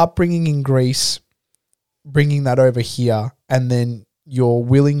your upbringing in Greece, bringing that over here, and then your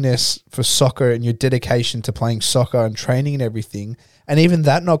willingness for soccer and your dedication to playing soccer and training and everything, and even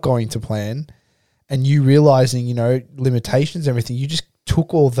that not going to plan, and you realizing, limitations and everything, you just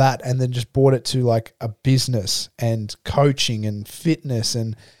took all that and then just brought it to like a business and coaching and fitness,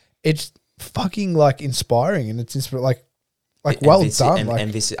 and it's fucking inspiring, and it's like well done.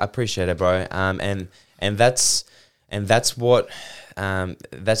 And this, I appreciate it, bro. And that's what,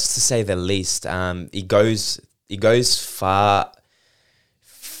 that's to say the least. It goes far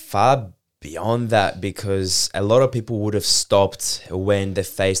beyond that, because a lot of people would have stopped when they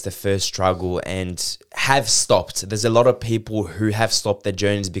faced the first struggle and have stopped. There's a lot of people who have stopped their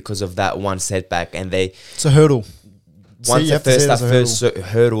journeys because of that one setback, and it's a hurdle. Once they first that first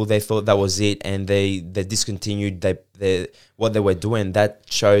hurdle, they thought that was it, and they discontinued what they were doing. That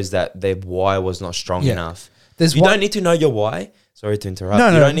shows that their why was not strong enough. You don't need to know your why. Sorry to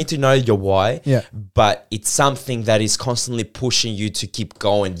interrupt. You don't need to know your why, but it's something that is constantly pushing you to keep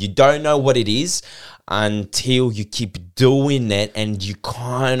going. You don't know what it is until you keep doing it, and you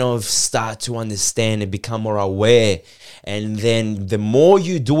kind of start to understand and become more aware. And then the more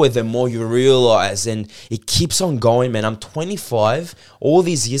you do it, the more you realize, and it keeps on going, man. I'm 25. All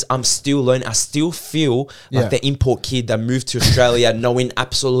these years, I'm still learning. I still feel like the import kid that moved to Australia knowing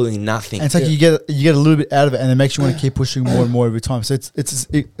absolutely nothing. And it's like you get a little bit out of it, and it makes you want to keep pushing more and more every time. So it's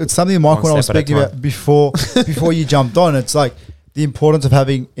something Michael and I was speaking about before you jumped on. It's like the importance of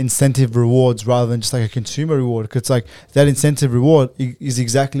having incentive rewards rather than just like a consumer reward. Because it's like that incentive reward is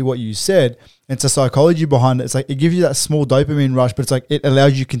exactly what you said. It's a psychology behind it. It's like it gives you that small dopamine rush, but it's like it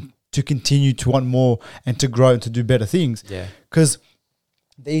allows you to continue to want more and to grow and to do better things. Yeah. Because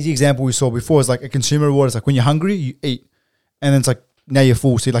the easy example we saw before is like a consumer reward. It's like when you're hungry, you eat, and then it's like now you're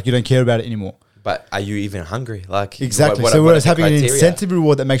full, so you don't care about it anymore. But are you even hungry? Exactly. So whereas having an incentive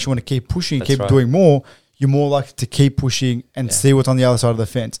reward that makes you want to keep pushing, keep doing more, you're more likely to keep pushing and see what's on the other side of the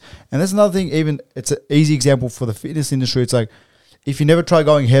fence. And that's another thing. Even it's an easy example for the fitness industry. It's like, if you never try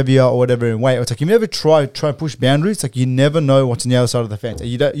going heavier or whatever in weight, it's like you never try and push boundaries. It's like you never know what's on the other side of the fence.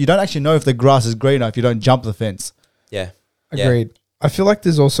 You don't actually know if the grass is greener if you don't jump the fence. Yeah. Agreed. Yeah. I feel like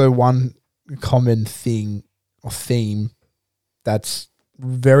there's also one common thing or theme that's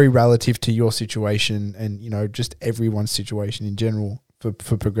very relative to your situation and, just everyone's situation in general for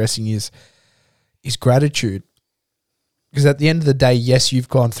progressing is gratitude. Because at the end of the day, yes, you've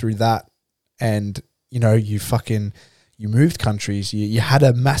gone through that and, you moved countries, you had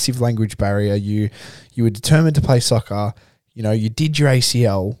a massive language barrier, you were determined to play soccer, you did your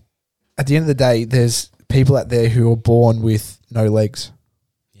ACL. At the end of the day, there's people out there who are born with no legs.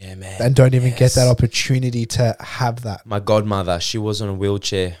 Yeah, man. And don't even get that opportunity to have that. My godmother, she was on a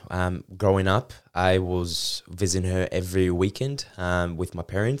wheelchair growing up. I was visiting her every weekend with my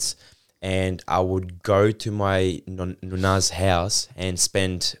parents, and I would go to my Nuna's house and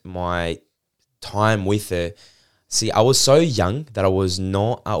spend my time with her. See, I was so young that I was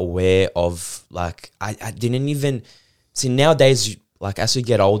not aware of, like, I didn't even see. Nowadays, like, as you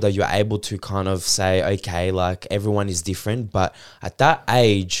get older, you're able to kind of say, okay, like, everyone is different. But at that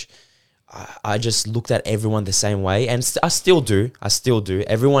age, I just looked at everyone the same way, and I still do.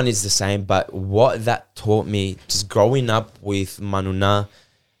 Everyone is the same. But what that taught me, just growing up with Manuna,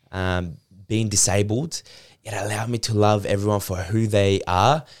 being disabled, it allowed me to love everyone for who they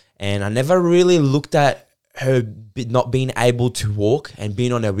are. And I never really looked at her not being able to walk and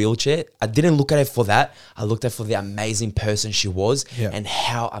being on a wheelchair. I didn't look at it for that. I looked at it for the amazing person she was, and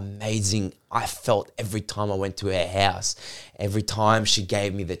how amazing I felt every time I went to her house. Every time she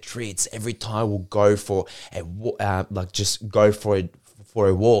gave me the treats. Every time we'll go for a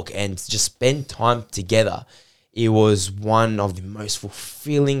walk and just spend time together. It was one of the most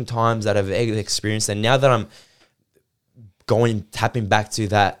fulfilling times that I've ever experienced. And now that I'm tapping back to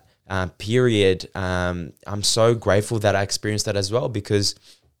that period, I'm so grateful that I experienced that as well, because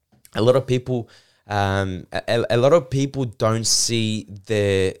a lot of people don't see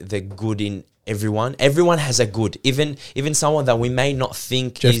the good in everyone. Everyone has a good, even someone that we may not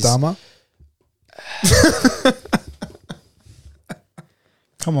think Jeff is Dahmer.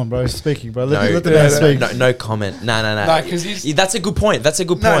 Come on, bro. Speaking, bro. Let the man speak. No comment. No. No, 'cause he's- That's a good point. No,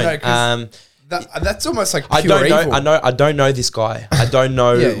 'cause that's almost like pure I don't know. evil. I don't know this guy. I don't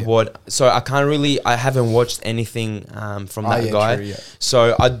know Yeah. what. So I can't really. I haven't watched anything from that guy. True, yeah.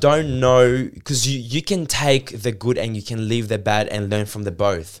 So I don't know, because you can take the good and you can leave the bad and learn from the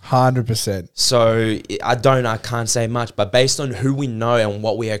both. 100%. So I can't say much. But based on who we know and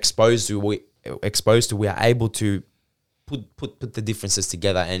what we are exposed to, we are able to put the differences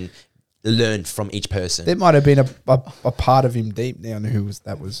together and learn from each person. There might have been a part of him deep down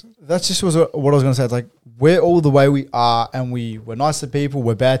that was. That's just what I was going to say. It's like, we're all the way we are, and we're nice to people,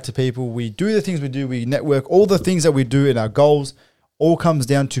 we're bad to people. We do the things we do, we network, all the things that we do in our goals all comes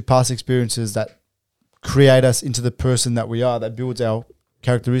down to past experiences that create us into the person that we are, that builds our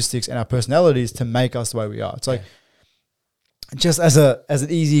characteristics and our personalities to make us the way we are. It's like, just as an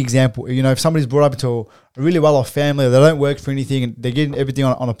easy example, you know, if somebody's brought up into a really well-off family, they don't work for anything, and they're getting everything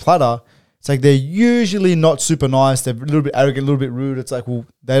on a platter, it's like they're usually not super nice. They're a little bit arrogant, a little bit rude. It's like, well,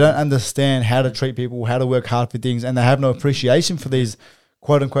 they don't understand how to treat people, how to work hard for things, and they have no appreciation for these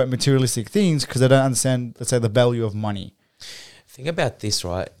quote-unquote materialistic things because they don't understand, let's say, the value of money. Think about this,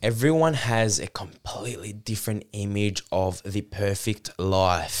 right? Everyone has a completely different image of the perfect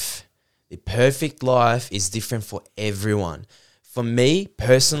life. The perfect life is different for everyone. For me,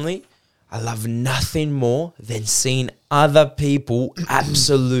 personally, I love nothing more than seeing other people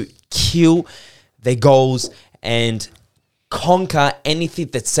absolute kill their goals and conquer anything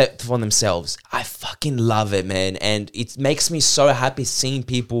that's set for themselves. I fucking love it, man. And it makes me so happy seeing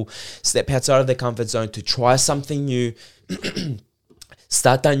people step outside of their comfort zone to try something new,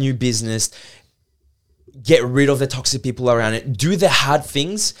 start that new business, get rid of the toxic people around it, do the hard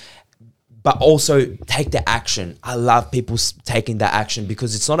things, but also take the action. I love people taking that action,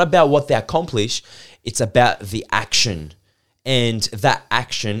 because it's not about what they accomplish, it's about the action. And that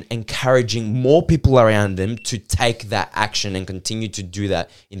action encouraging more people around them to take that action and continue to do that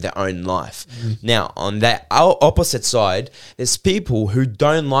in their own life. Now, on that opposite side, there's people who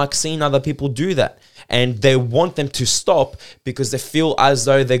don't like seeing other people do that. And they want them to stop because they feel as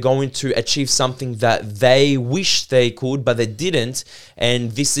though they're going to achieve something that they wish they could, but they didn't.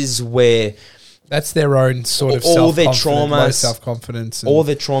 And this is where... That's their own sort of all their self-confidence, low traumas, self-confidence. all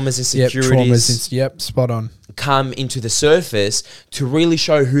their traumas, insecurities, spot on, come into the surface to really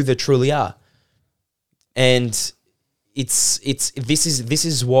show who they truly are. And this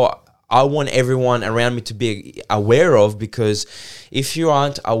is what I want everyone around me to be aware of, because if you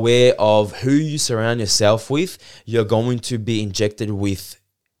aren't aware of who you surround yourself with, you're going to be injected with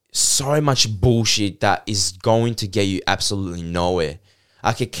so much bullshit that is going to get you absolutely nowhere.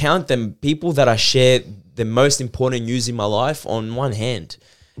 I could count them people that I share the most important news in my life on one hand.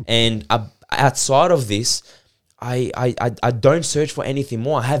 And outside of this, I don't search for anything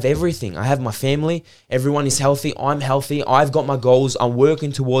more. I have everything. I have my family. Everyone is healthy. I'm healthy. I've got my goals. I'm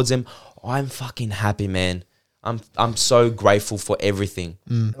working towards them. I'm fucking happy, man. I'm so grateful for everything.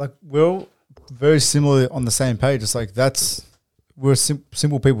 Like, we're all very similar on the same page. It's like, we're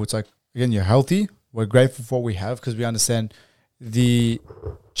simple people. It's like, again, you're healthy. We're grateful for what we have because we understand the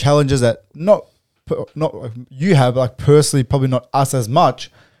challenges that not you have, like personally, probably not us as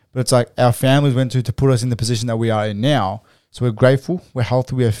much, but it's like our families went to put us in the position that we are in now. So we're grateful, we're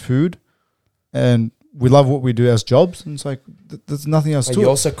healthy, we have food, and we love what we do as jobs, and it's like there's nothing else But to you it.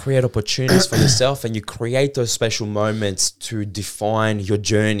 also create opportunities for yourself, and you create those special moments to define your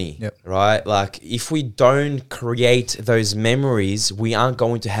journey, Yep. right? Like if we don't create those memories, we aren't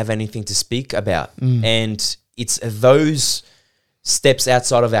going to have anything to speak about. And it's those steps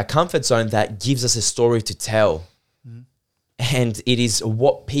outside of our comfort zone that gives us a story to tell. And it is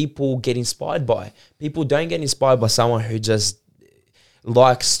what people get inspired by. People don't get inspired by someone who just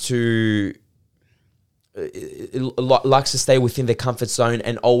likes to stay within their comfort zone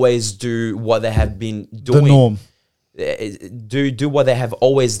and always do what they have been doing. The norm. Do what they have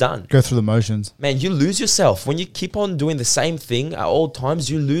always done. Go through the motions. Man, you lose yourself. When you keep on doing the same thing at all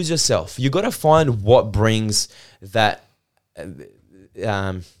times, you lose yourself. You got to find what brings that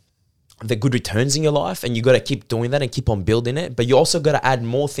the good returns in your life, and you got to keep doing that and keep on building it. But you also got to add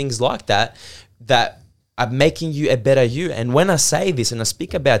more things like that are making you a better you. And when I say this and I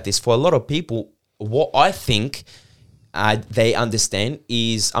speak about this, for a lot of people, what I think they understand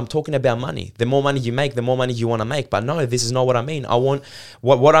is I'm talking about money. The more money you make, the more money you want to make. But no, this is not what I mean.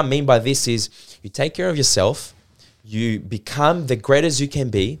 What I mean by this is you take care of yourself, you become the greatest you can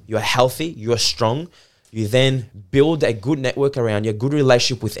be, you're healthy, you're strong. You then build a good network around you, a good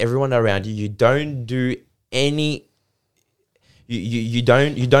relationship with everyone around you. You don't do any. You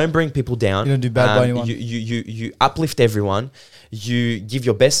don't bring people down. You don't do bad by anyone. You uplift everyone. You give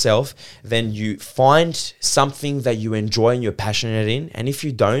your best self. Then you find something that you enjoy and you're passionate in. And if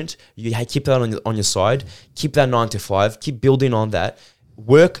you don't, you keep that on your side. Keep that 9 to 5. Keep building on that.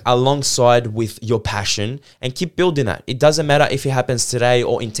 Work alongside with your passion and keep building that. It doesn't matter if it happens today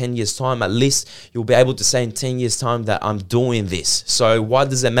or in 10 years time. At least you'll be able to say in 10 years time that I'm doing this. So why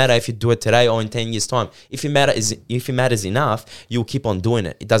does it matter if you do it today or in 10 years time? If it matters enough, you'll keep on doing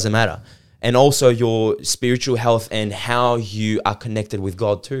it. It doesn't matter. And also your spiritual health and how you are connected with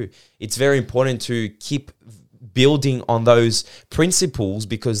God too. It's very important to keep building on those principles,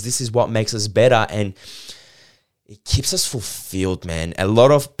 because this is what makes us better and it keeps us fulfilled, man. A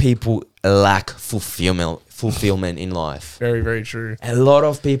lot of people lack fulfillment in life. Very, very true. A lot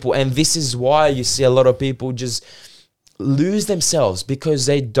of people, and this is why you see a lot of people just lose themselves, because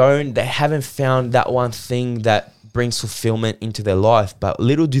they haven't found that one thing that brings fulfillment into their life. But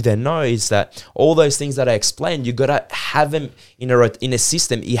little do they know is that all those things that I explained, you gotta have them in a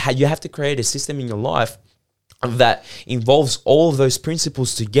system. You have to create a system in your life that involves all of those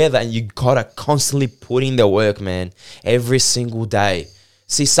principles together, and you gotta constantly put in the work, man, every single day.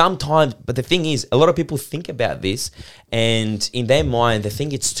 See, sometimes, but the thing is, a lot of people think about this, and in their mind, they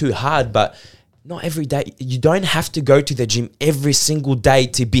think it's too hard, but not every day. You don't have to go to the gym every single day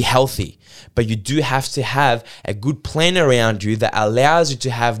to be healthy, but you do have to have a good plan around you that allows you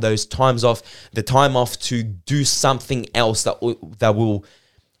to have those times off, the time off to do something else that will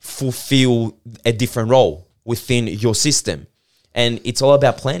fulfill a different role within your system. And it's all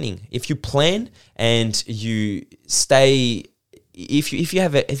about planning. If you plan and you stay, if you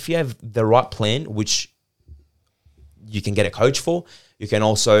have the right plan, which you can get a coach for, you can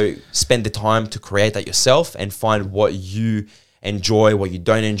also spend the time to create that yourself and find what you enjoy, what you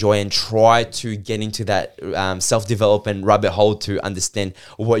don't enjoy, and try to get into that self-development rabbit hole to understand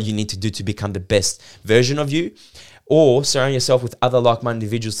what you need to do to become the best version of you. Or surround yourself with other like-minded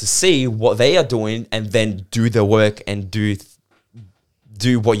individuals to see what they are doing, and then do the work and do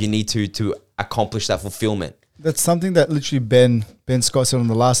what you need to accomplish that fulfillment. That's something that literally Ben Scott said on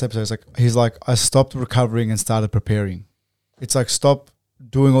the last episode. He's like, I stopped recovering and started preparing. It's like, stop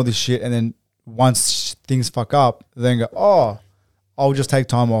doing all this shit, and then once things fuck up, then go, oh, I'll just take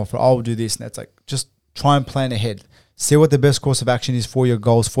time off, or I'll do this. And it's like, just try and plan ahead. See what the best course of action is for your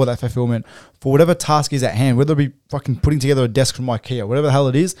goals, for that fulfillment, for whatever task is at hand, whether it be fucking putting together a desk from IKEA, whatever the hell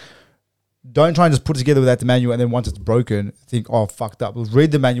it is. Don't try and just put it together without the manual, and then once it's broken, think, oh, fucked up.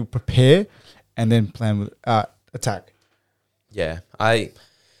 Read the manual, prepare, and then plan with attack. Yeah, I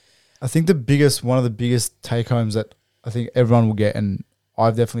think one of the biggest take homes that I think everyone will get, and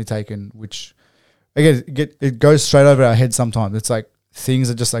I've definitely taken, which again, it goes straight over our head sometimes. It's like, things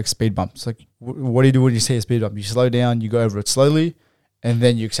are just like speed bumps. Like, what do you do when you see a speed bump? You slow down, you go over it slowly, and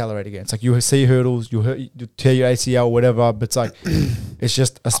then you accelerate again. It's like, you see hurdles, you tear your ACL, whatever, but it's like, it's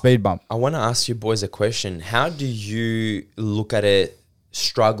just a speed bump. I want to ask you boys a question. How do you look at a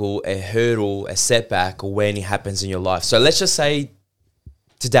struggle, a hurdle, a setback when it happens in your life? So let's just say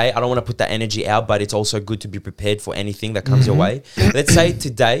today, I don't want to put that energy out, but it's also good to be prepared for anything that comes your way. Let's say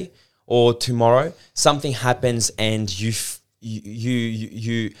today or tomorrow, something happens and you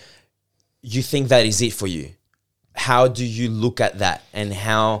think that is it for you. How do you look at that? And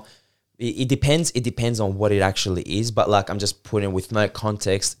how it depends on what it actually is, but like, I'm just putting with no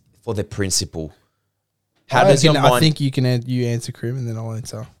context for the principle How does your I mind? think you can you answer, Krim, and then I'll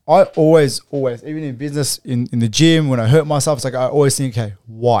answer. I always, even in business, in the gym, when I hurt myself, it's like I always think, okay,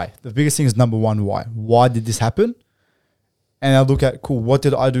 why? The biggest thing is number one, why? Why did this happen? And I look at, cool, what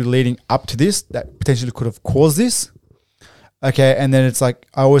did I do leading up to this that potentially could have caused this? Okay, and then it's like,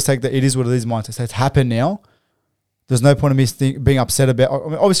 I always take the it is what it is mindset. So it's happened now. There's no point of me being upset about, I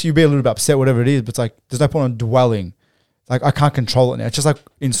mean, obviously you'll be a little bit upset, whatever it is, but it's like, there's no point in dwelling. Like, I can't control it now. It's just like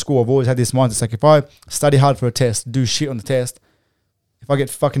in school, I've always had this mindset. It's like, if I study hard for a test, do shit on the test, if I get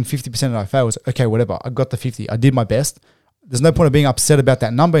fucking 50% and I fail, it's okay, whatever. I got the 50. I did my best. There's no point of being upset about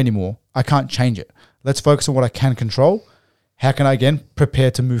that number anymore. I can't change it. Let's focus on what I can control. How can I, again,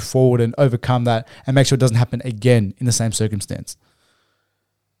 prepare to move forward and overcome that and make sure it doesn't happen again in the same circumstance?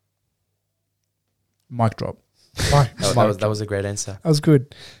 Mic drop. That was a great answer. That was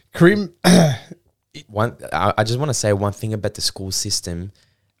good. Kareem, I just want to say one thing about the school system.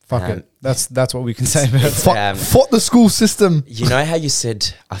 Fuck it. That's what we can say about it. Fuck the school system. You know how you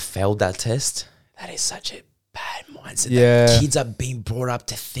said I failed that test? That is such a bad mindset. Yeah. That kids are being brought up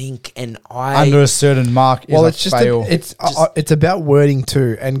to think, and Under a certain mark is it's just fail. it's about wording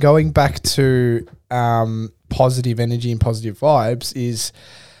too, and going back to positive energy and positive vibes is,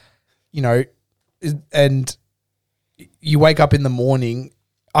 you know, and you wake up in the morning.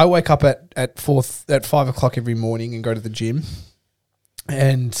 I wake up at 5 o'clock every morning and go to the gym.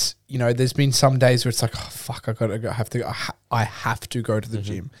 And, you know, there's been some days where it's like, oh, fuck, I have to go to the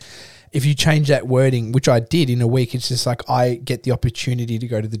gym. If you change that wording, which I did in a week, it's just like I get the opportunity to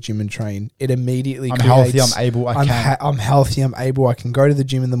go to the gym and train. It immediately I'm healthy, I'm able, I'm healthy, I'm able, I can go to the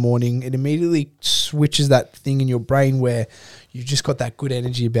gym in the morning. It immediately switches that thing in your brain where you just got that good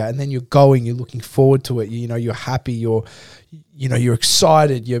energy about it. And then you're going, you're looking forward to it. You know, you're happy, you're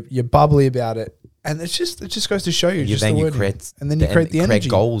excited, you're bubbly about it. And it just goes to show you. You create the energy.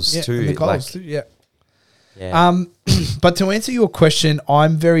 Goals too. And the goals too, yeah. But to answer your question,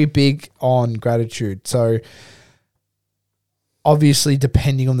 I'm very big on gratitude. So obviously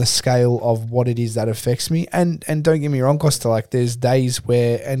depending on the scale of what it is that affects me, and don't get me wrong, Costa, like there's days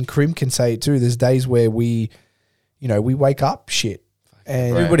where, and Karim can say it too, there's days where we wake up shit.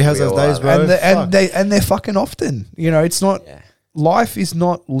 And everybody has those days, bro. And they're fucking often. You know, it's not life is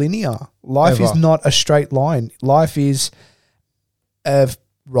not linear. Life is not a straight line. Life is a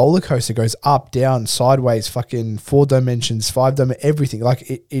roller coaster, goes up, down, sideways, fucking 4 dimensions, 5 dimensions, everything.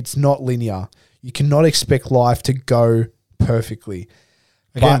 Like it's not linear. You cannot expect life to go perfectly.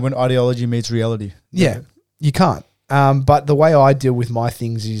 Again, when ideology meets reality. Yeah, you can't. But the way I deal with my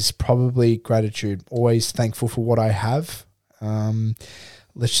things is probably gratitude. Always thankful for what I have.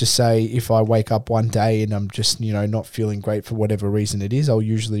 Let's just say if I wake up one day and I'm just, you know, not feeling great for whatever reason it is, I'll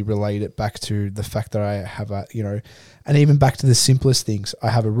usually relate it back to the fact that I have and even back to the simplest things. I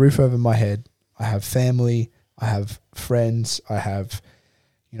have a roof over my head. I have family. I have friends. I have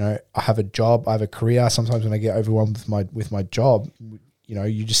a job. I have a career. Sometimes when I get overwhelmed with my job, you know,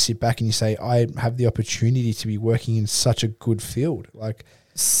 you just sit back and you say, I have the opportunity to be working in such a good field. Like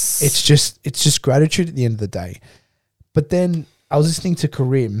it's just gratitude at the end of the day. But then I was listening to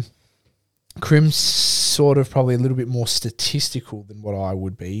Karim. Karim's sort of probably a little bit more statistical than what I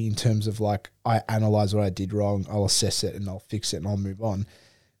would be in terms of like, I analyze what I did wrong, I'll assess it and I'll fix it and I'll move on,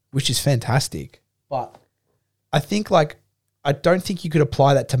 which is fantastic. But I think I don't think you could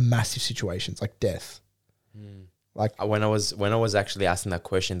apply that to massive situations like death. Like when I was actually asking that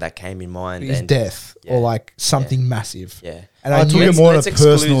question, that came in mind. Is death or like something massive. Yeah. And I took it more on a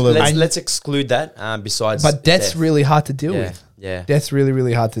personal level. Let's exclude that. Besides, but death's really hard to deal with. Yeah. Death's really,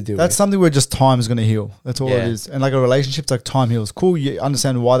 really hard to deal with. That's something where just time is going to heal. That's all it is. And like a relationship, it's like time heals. Cool, you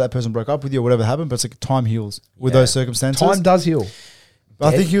understand why that person broke up with you or whatever happened, but it's like time heals with those circumstances. Time does heal. I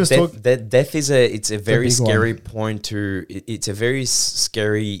think he was talking. Death is a very scary point to. It's a very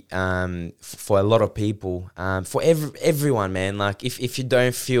scary for a lot of people. For everyone, man. Like if you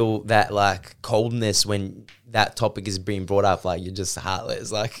don't feel that like coldness when that topic is being brought up, like you're just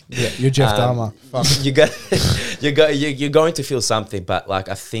heartless. Like you're Jeff Dahmer. You're going to feel something, but like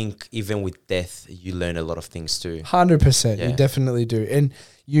I think even with death, you learn a lot of things too. 100%, you definitely do. And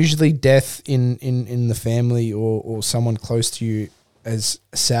usually, death in the family or someone close to you, as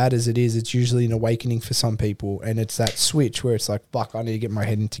sad as it is, it's usually an awakening for some people, and it's that switch where it's like, fuck, I need to get my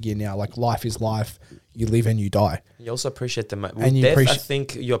head into gear now. Like life is life. You live and you die. You also appreciate the I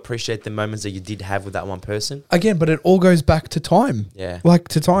think you appreciate the moments that you did have with that one person. Again, but it all goes back to time. Yeah. Like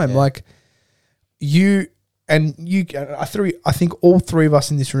to time. Yeah. Like you, I think all three of us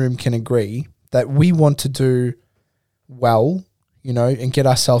in this room can agree that we want to do well and get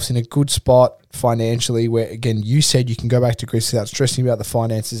ourselves in a good spot financially where, again, you said you can go back to Greece without stressing about the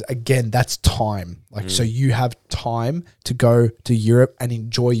finances. Again, that's time. So you have time to go to Europe and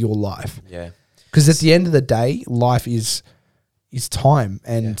enjoy your life. Yeah. Because at the end of the day, life is time,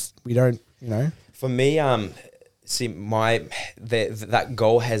 and we don't, For me, see, that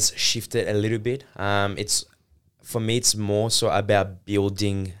goal has shifted a little bit. For me, it's more so about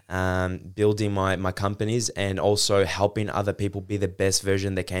building my companies and also helping other people be the best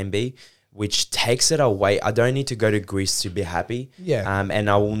version they can be, which takes it away. I don't need to go to Greece to be happy. Yeah. And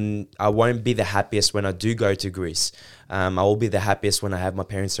I won't be the happiest when I do go to Greece. I will be the happiest when I have my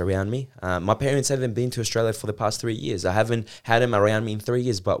parents around me. My parents haven't been to Australia for the past 3 years. I haven't had them around me in 3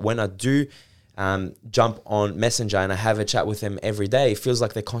 years. But when I do jump on Messenger and I have a chat with them every day, it feels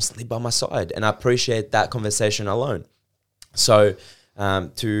like they're constantly by my side, and I appreciate that conversation alone. So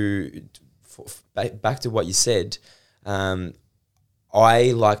back to what you said, I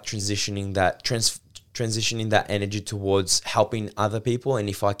like transitioning that energy towards helping other people. And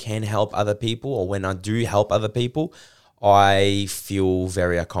if I can help other people, or when I do help other people, I feel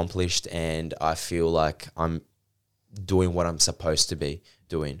very accomplished and I feel like I'm doing what I'm supposed to be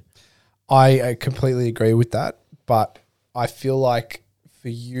doing. I completely agree with that, but I feel like for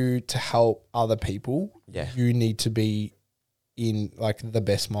you to help other people, you need to be in like the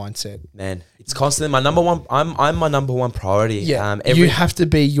best mindset. Man, it's constantly my number one. I'm my number one priority. Yeah, you have to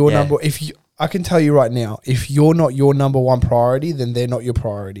be your number. I can tell you right now, if you're not your number one priority, then they're not your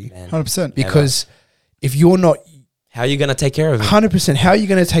priority. 100%. Because if you're not, how are you going to take care of it? 100%. How are you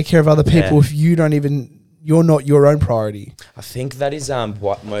going to take care of other people if you're not your own priority? I think that is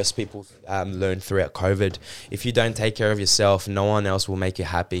what most people learned throughout COVID. If you don't take care of yourself, no one else will make you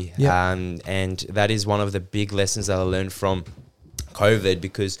happy. Yeah. And that is one of the big lessons that I learned from COVID,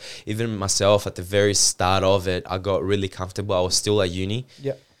 because even myself at the very start of it, I got really comfortable. I was still at uni.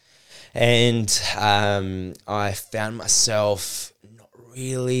 Yeah. And I found myself not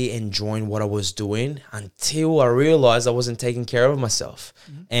really enjoying what I was doing until I realized I wasn't taking care of myself.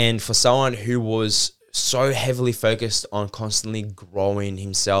 Mm-hmm. And for someone who was so heavily focused on constantly growing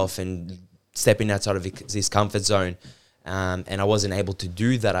himself and stepping outside of his comfort zone, and I wasn't able to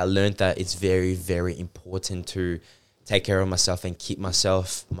do that, I learned that it's very, very important to take care of myself and keep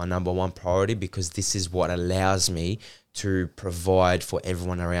myself my number one priority, because this is what allows me to provide for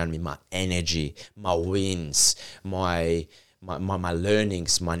everyone around me, my energy, my wins, my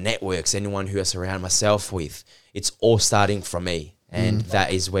learnings, my networks, anyone who I surround myself with. It's all starting from me, and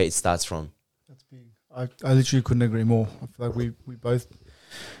that is where it starts from. That's big. I literally couldn't agree more. I feel like we both.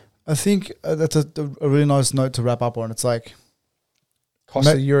 I think that's a really nice note to wrap up on. It's like,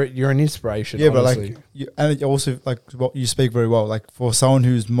 Costa, you're an inspiration. Yeah, honestly. but like, and also like you speak very well. Like for someone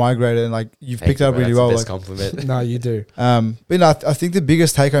who's migrated, and like you've picked up really well. That's like, the best compliment. No, you do. But I think the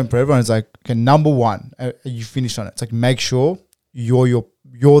biggest take home for everyone is like, okay, number one, you finished on it. It's like, make sure you're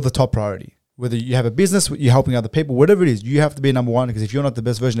the top priority. Whether you have a business, you're helping other people, whatever it is, you have to be number one. Because if you're not the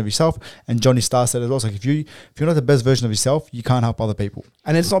best version of yourself, and Johnny Starr said as well, it's like if you're not the best version of yourself, you can't help other people.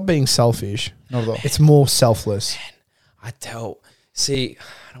 And it's not being selfish. Not at all. It's more selfless. See,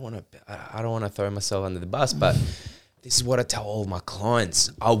 I don't want to throw myself under the bus, but this is what I tell all of my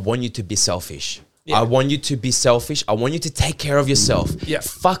clients. I want you to be selfish. Yeah. I want you to be selfish. I want you to take care of yourself. Yeah.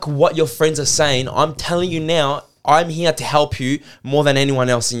 Fuck what your friends are saying. I'm telling you now, I'm here to help you more than anyone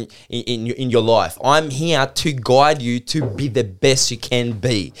else in your life. I'm here to guide you to be the best you can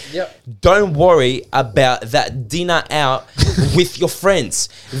be. Yep. Don't worry about that dinner out with your friends.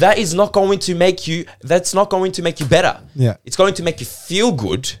 That's not going to make you better. Yeah. It's going to make you feel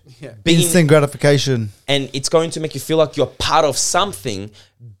good. Yeah. Instant gratification. And it's going to make you feel like you're part of something,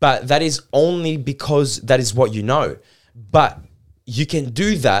 but that is only because that is what you know. But you can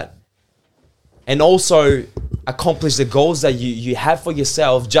do that and also accomplish the goals that you have for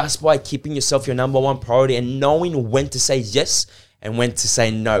yourself just by keeping yourself your number one priority and knowing when to say yes and when to say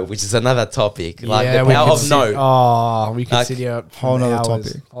no, which is another topic. Like the power of no. Oh, we could sit here whole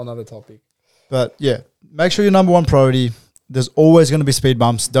nother topic. But yeah, make sure your number one priority. There's always going to be speed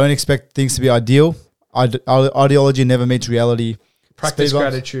bumps. Don't expect things to be ideal. Ideology never meets reality. Practice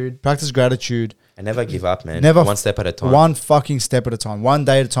gratitude. And never give up, man. Never. One step at a time. One fucking step at a time. One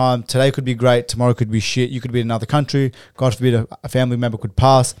day at a time. Today could be great. Tomorrow could be shit. You could be in another country. God forbid a family member could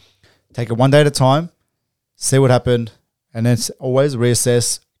pass. Take it one day at a time. See what happened. And then always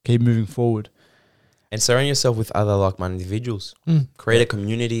reassess. Keep moving forward. And surround yourself with other like-minded individuals. Create a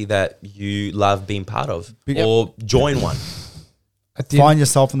community that you love being part of. Or join one. Find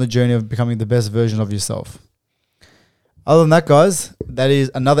yourself on the journey of becoming the best version of yourself. Other than that, guys, that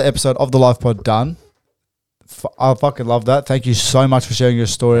is another episode of the Life Pod done. I fucking love that. Thank you so much for sharing your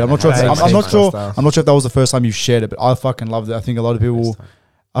story. I'm not sure. Thanks, I'm not sure. Costa. I'm not sure if that was the first time you've shared it, but I fucking loved it. I think a lot of people.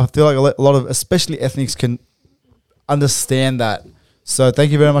 I feel like a lot of, especially ethnics, can understand that. So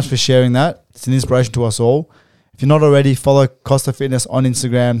thank you very much for sharing that. It's an inspiration to us all. If you're not already, follow Kostafitness on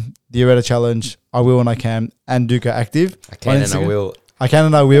Instagram, the Areta Challenge, I Will and I Can, and Duca Active. I can and I will. I can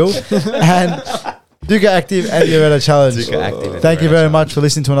and I will. And Duca Active and the Areta Challenge. Duca Active. Thank you very much for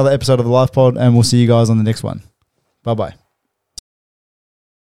listening to another episode of the Life Pod, and we'll see you guys on the next one. Bye-bye.